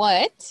 3.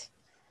 What?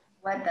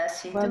 What does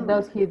he do? What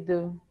does he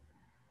do?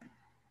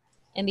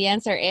 And the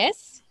answer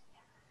is?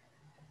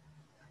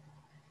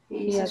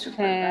 He's a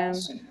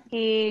supervisor.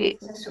 He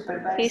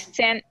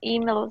sends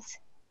emails.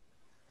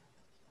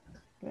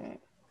 Okay.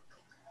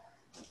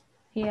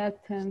 He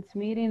attends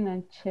meeting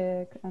and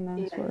check and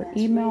answer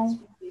email.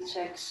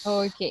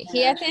 Okay.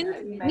 He attends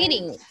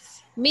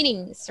meetings.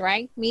 Meetings,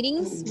 right?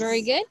 Meetings.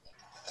 Very good.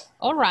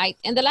 All right.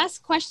 And the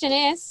last question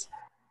is?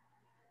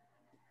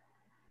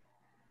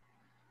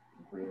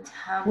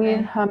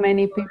 With how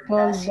many people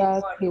does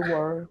he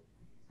work?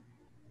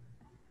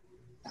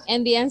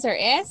 And the answer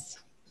is?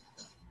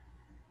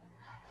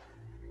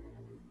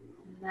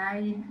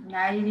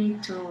 90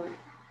 to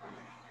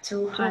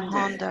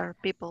 200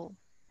 people.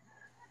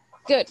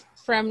 Good.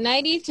 From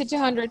 90 to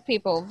 200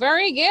 people.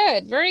 Very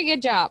good. Very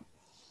good job.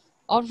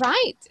 All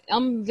right.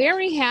 I'm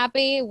very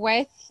happy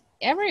with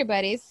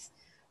everybody's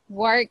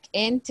work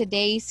in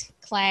today's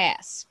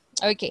class.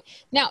 Okay.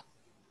 Now,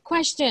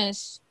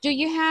 questions. Do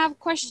you have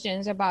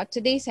questions about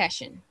today's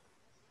session?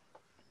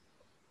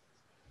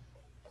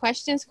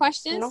 Questions?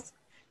 No?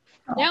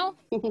 No,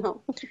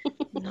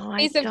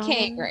 Piece of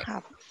cake,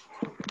 right?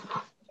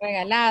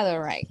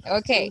 Regalado, right?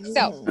 Okay,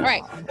 so, all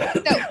right.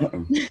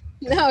 So,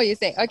 no, you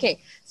say, okay.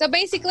 So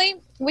basically,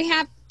 we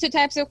have 2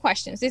 types of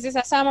questions. This is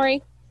a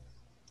summary.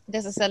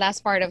 This is the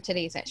last part of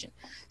today's session.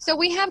 So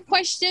we have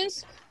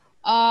questions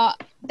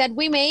that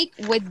we make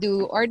with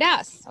do or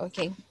does.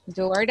 Okay,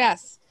 do or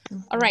does.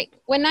 All right,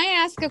 when I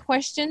ask a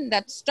question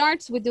that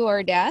starts with do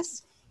or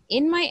does,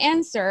 in my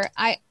answer,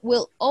 I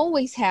will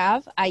always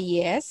have a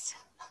yes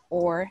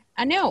or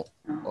a no.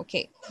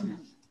 Okay.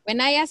 When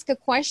I ask a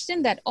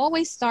question that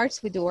always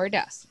starts with do or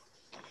does.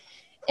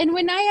 And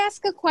when I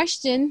ask a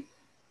question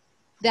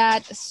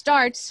that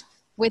starts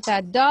with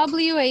a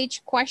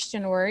WH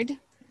question word,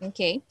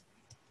 okay.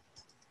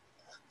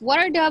 What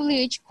are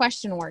WH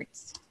question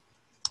words?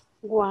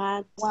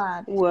 What,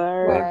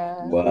 where,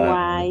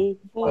 why,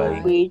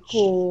 which,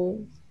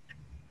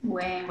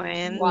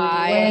 when,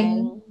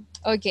 why,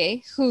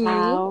 okay, who,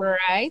 how,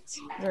 right,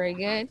 very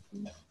good,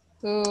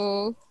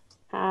 who,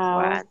 how,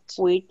 what,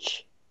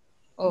 which.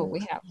 Oh, we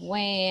have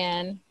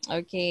when,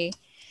 okay,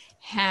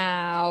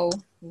 how,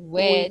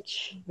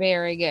 which,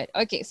 very good.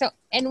 Okay, so,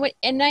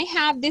 and I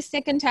have this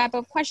second type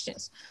of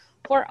questions.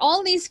 For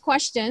all these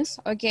questions,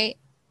 okay,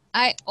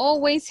 I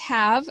always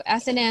have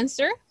as an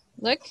answer,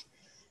 look,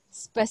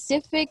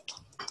 specific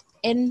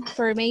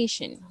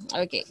information.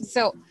 Okay,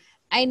 so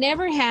I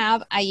never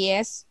have a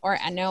yes or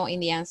a no in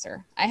the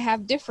answer. I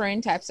have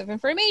different types of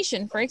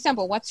information. For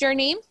example, what's your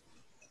name?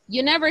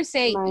 You never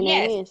say My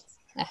yes. name is.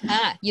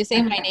 You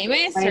say my name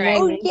is, My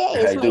right? name is.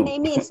 Oh, yes, my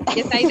name is.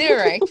 Yes, I do,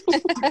 right?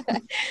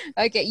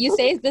 Okay, you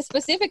say the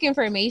specific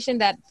information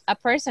that a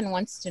person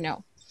wants to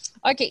know.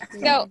 Okay,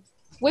 so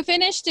we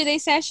finished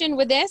today's session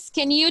with this.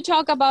 Can you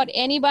talk about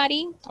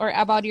anybody or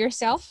about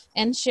yourself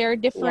and share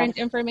different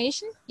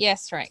information?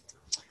 Yes, right.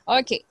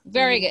 Okay,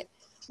 very good.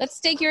 Let's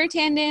take your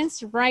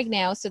attendance right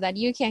now so that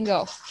you can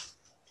go.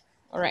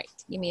 All right,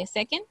 give me a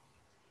second.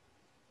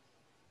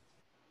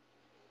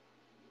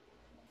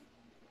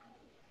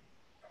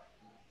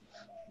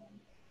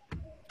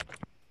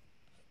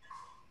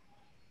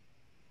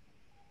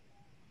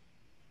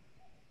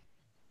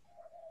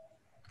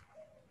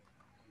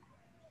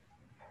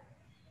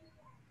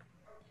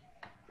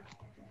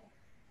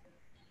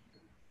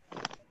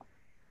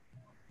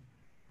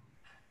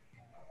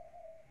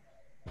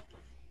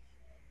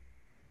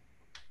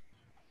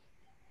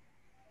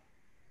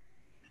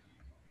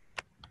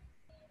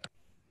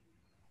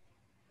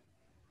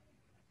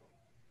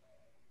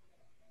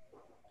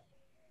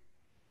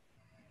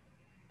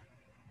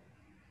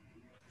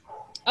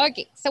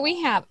 Okay, so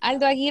we have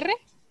Aldo Aguirre.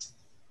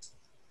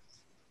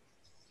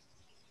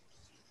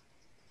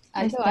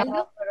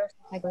 Aldo.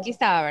 Aquí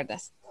estaba, ¿verdad?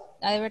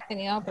 Ha de haber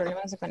tenido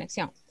problemas de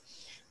conexión.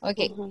 Ok,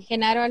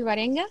 Genaro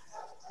Alvarenga.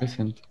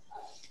 Present.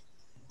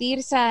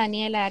 Tirsa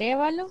Daniela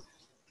Arevalo.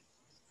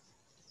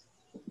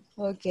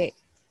 Ok.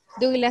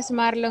 Douglas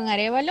Marlon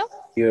Arevalo.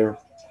 Here,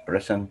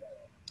 present.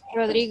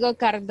 Rodrigo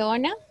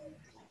Cardona.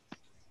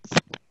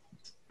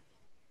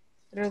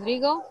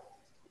 Rodrigo.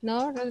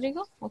 ¿No,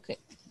 Rodrigo? Ok.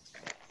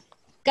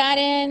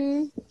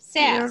 Karen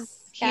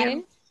Seas.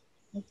 Karen.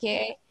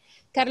 Ok.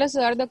 Carlos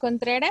Eduardo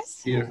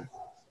Contreras. Here.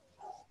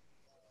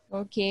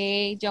 Ok.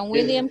 John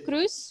William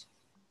Cruz.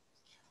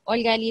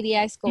 Olga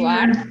Lidia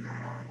Escobar.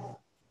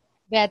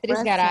 Beatriz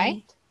Present.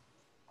 Garay.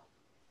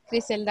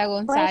 Griselda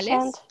González.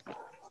 Present.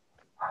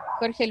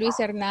 Jorge Luis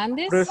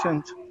Hernández.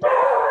 Present.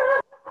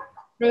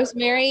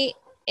 Rosemary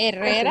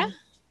Herrera.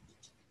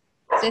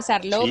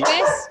 César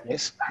López.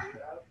 Yes.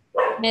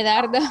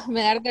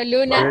 Medardo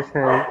Luna.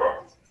 Present.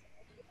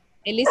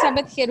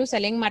 Elizabeth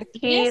Jerusalén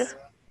Martínez.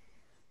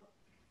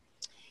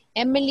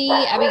 Emily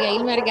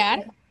Abigail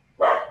Mergar.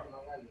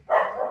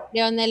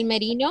 Leonel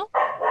Merino.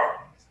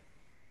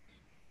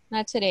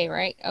 Not today,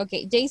 right?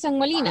 Okay. Jason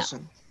Molina.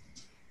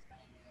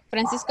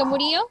 Francisco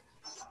Murillo.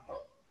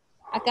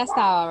 Acá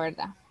estaba,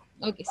 ¿verdad?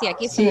 Ok, sí,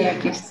 aquí está. Sí,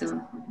 aquí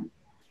estuvo.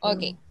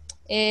 Ok.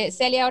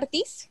 Celia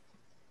Ortiz.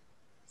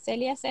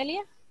 Celia.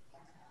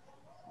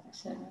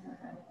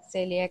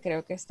 Celia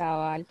creo que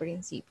estaba al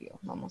principio.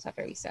 Vamos a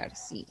revisar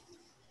si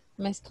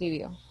me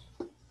escribió.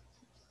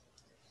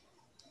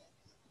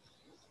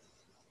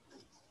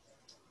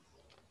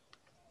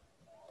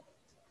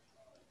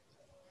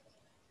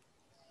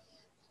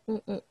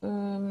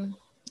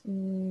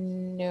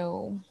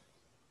 No.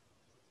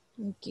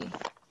 Okay.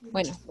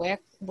 Bueno,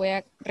 voy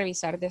a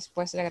revisar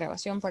después la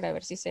grabación para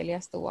ver si Celia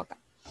estuvo acá.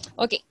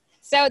 Okay,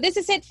 so this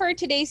is it for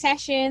today's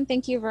session.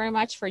 Thank you very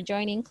much for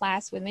joining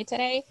class with me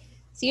today.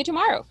 See you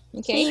tomorrow.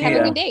 Okay,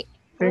 have a good day.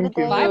 Thank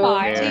you.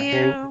 Bye-bye. See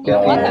you.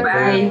 You're welcome.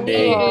 Bye. Thank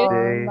you.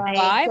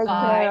 Bye.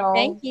 Bye-bye.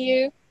 Thank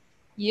you.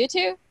 You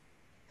too.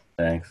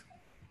 Thanks.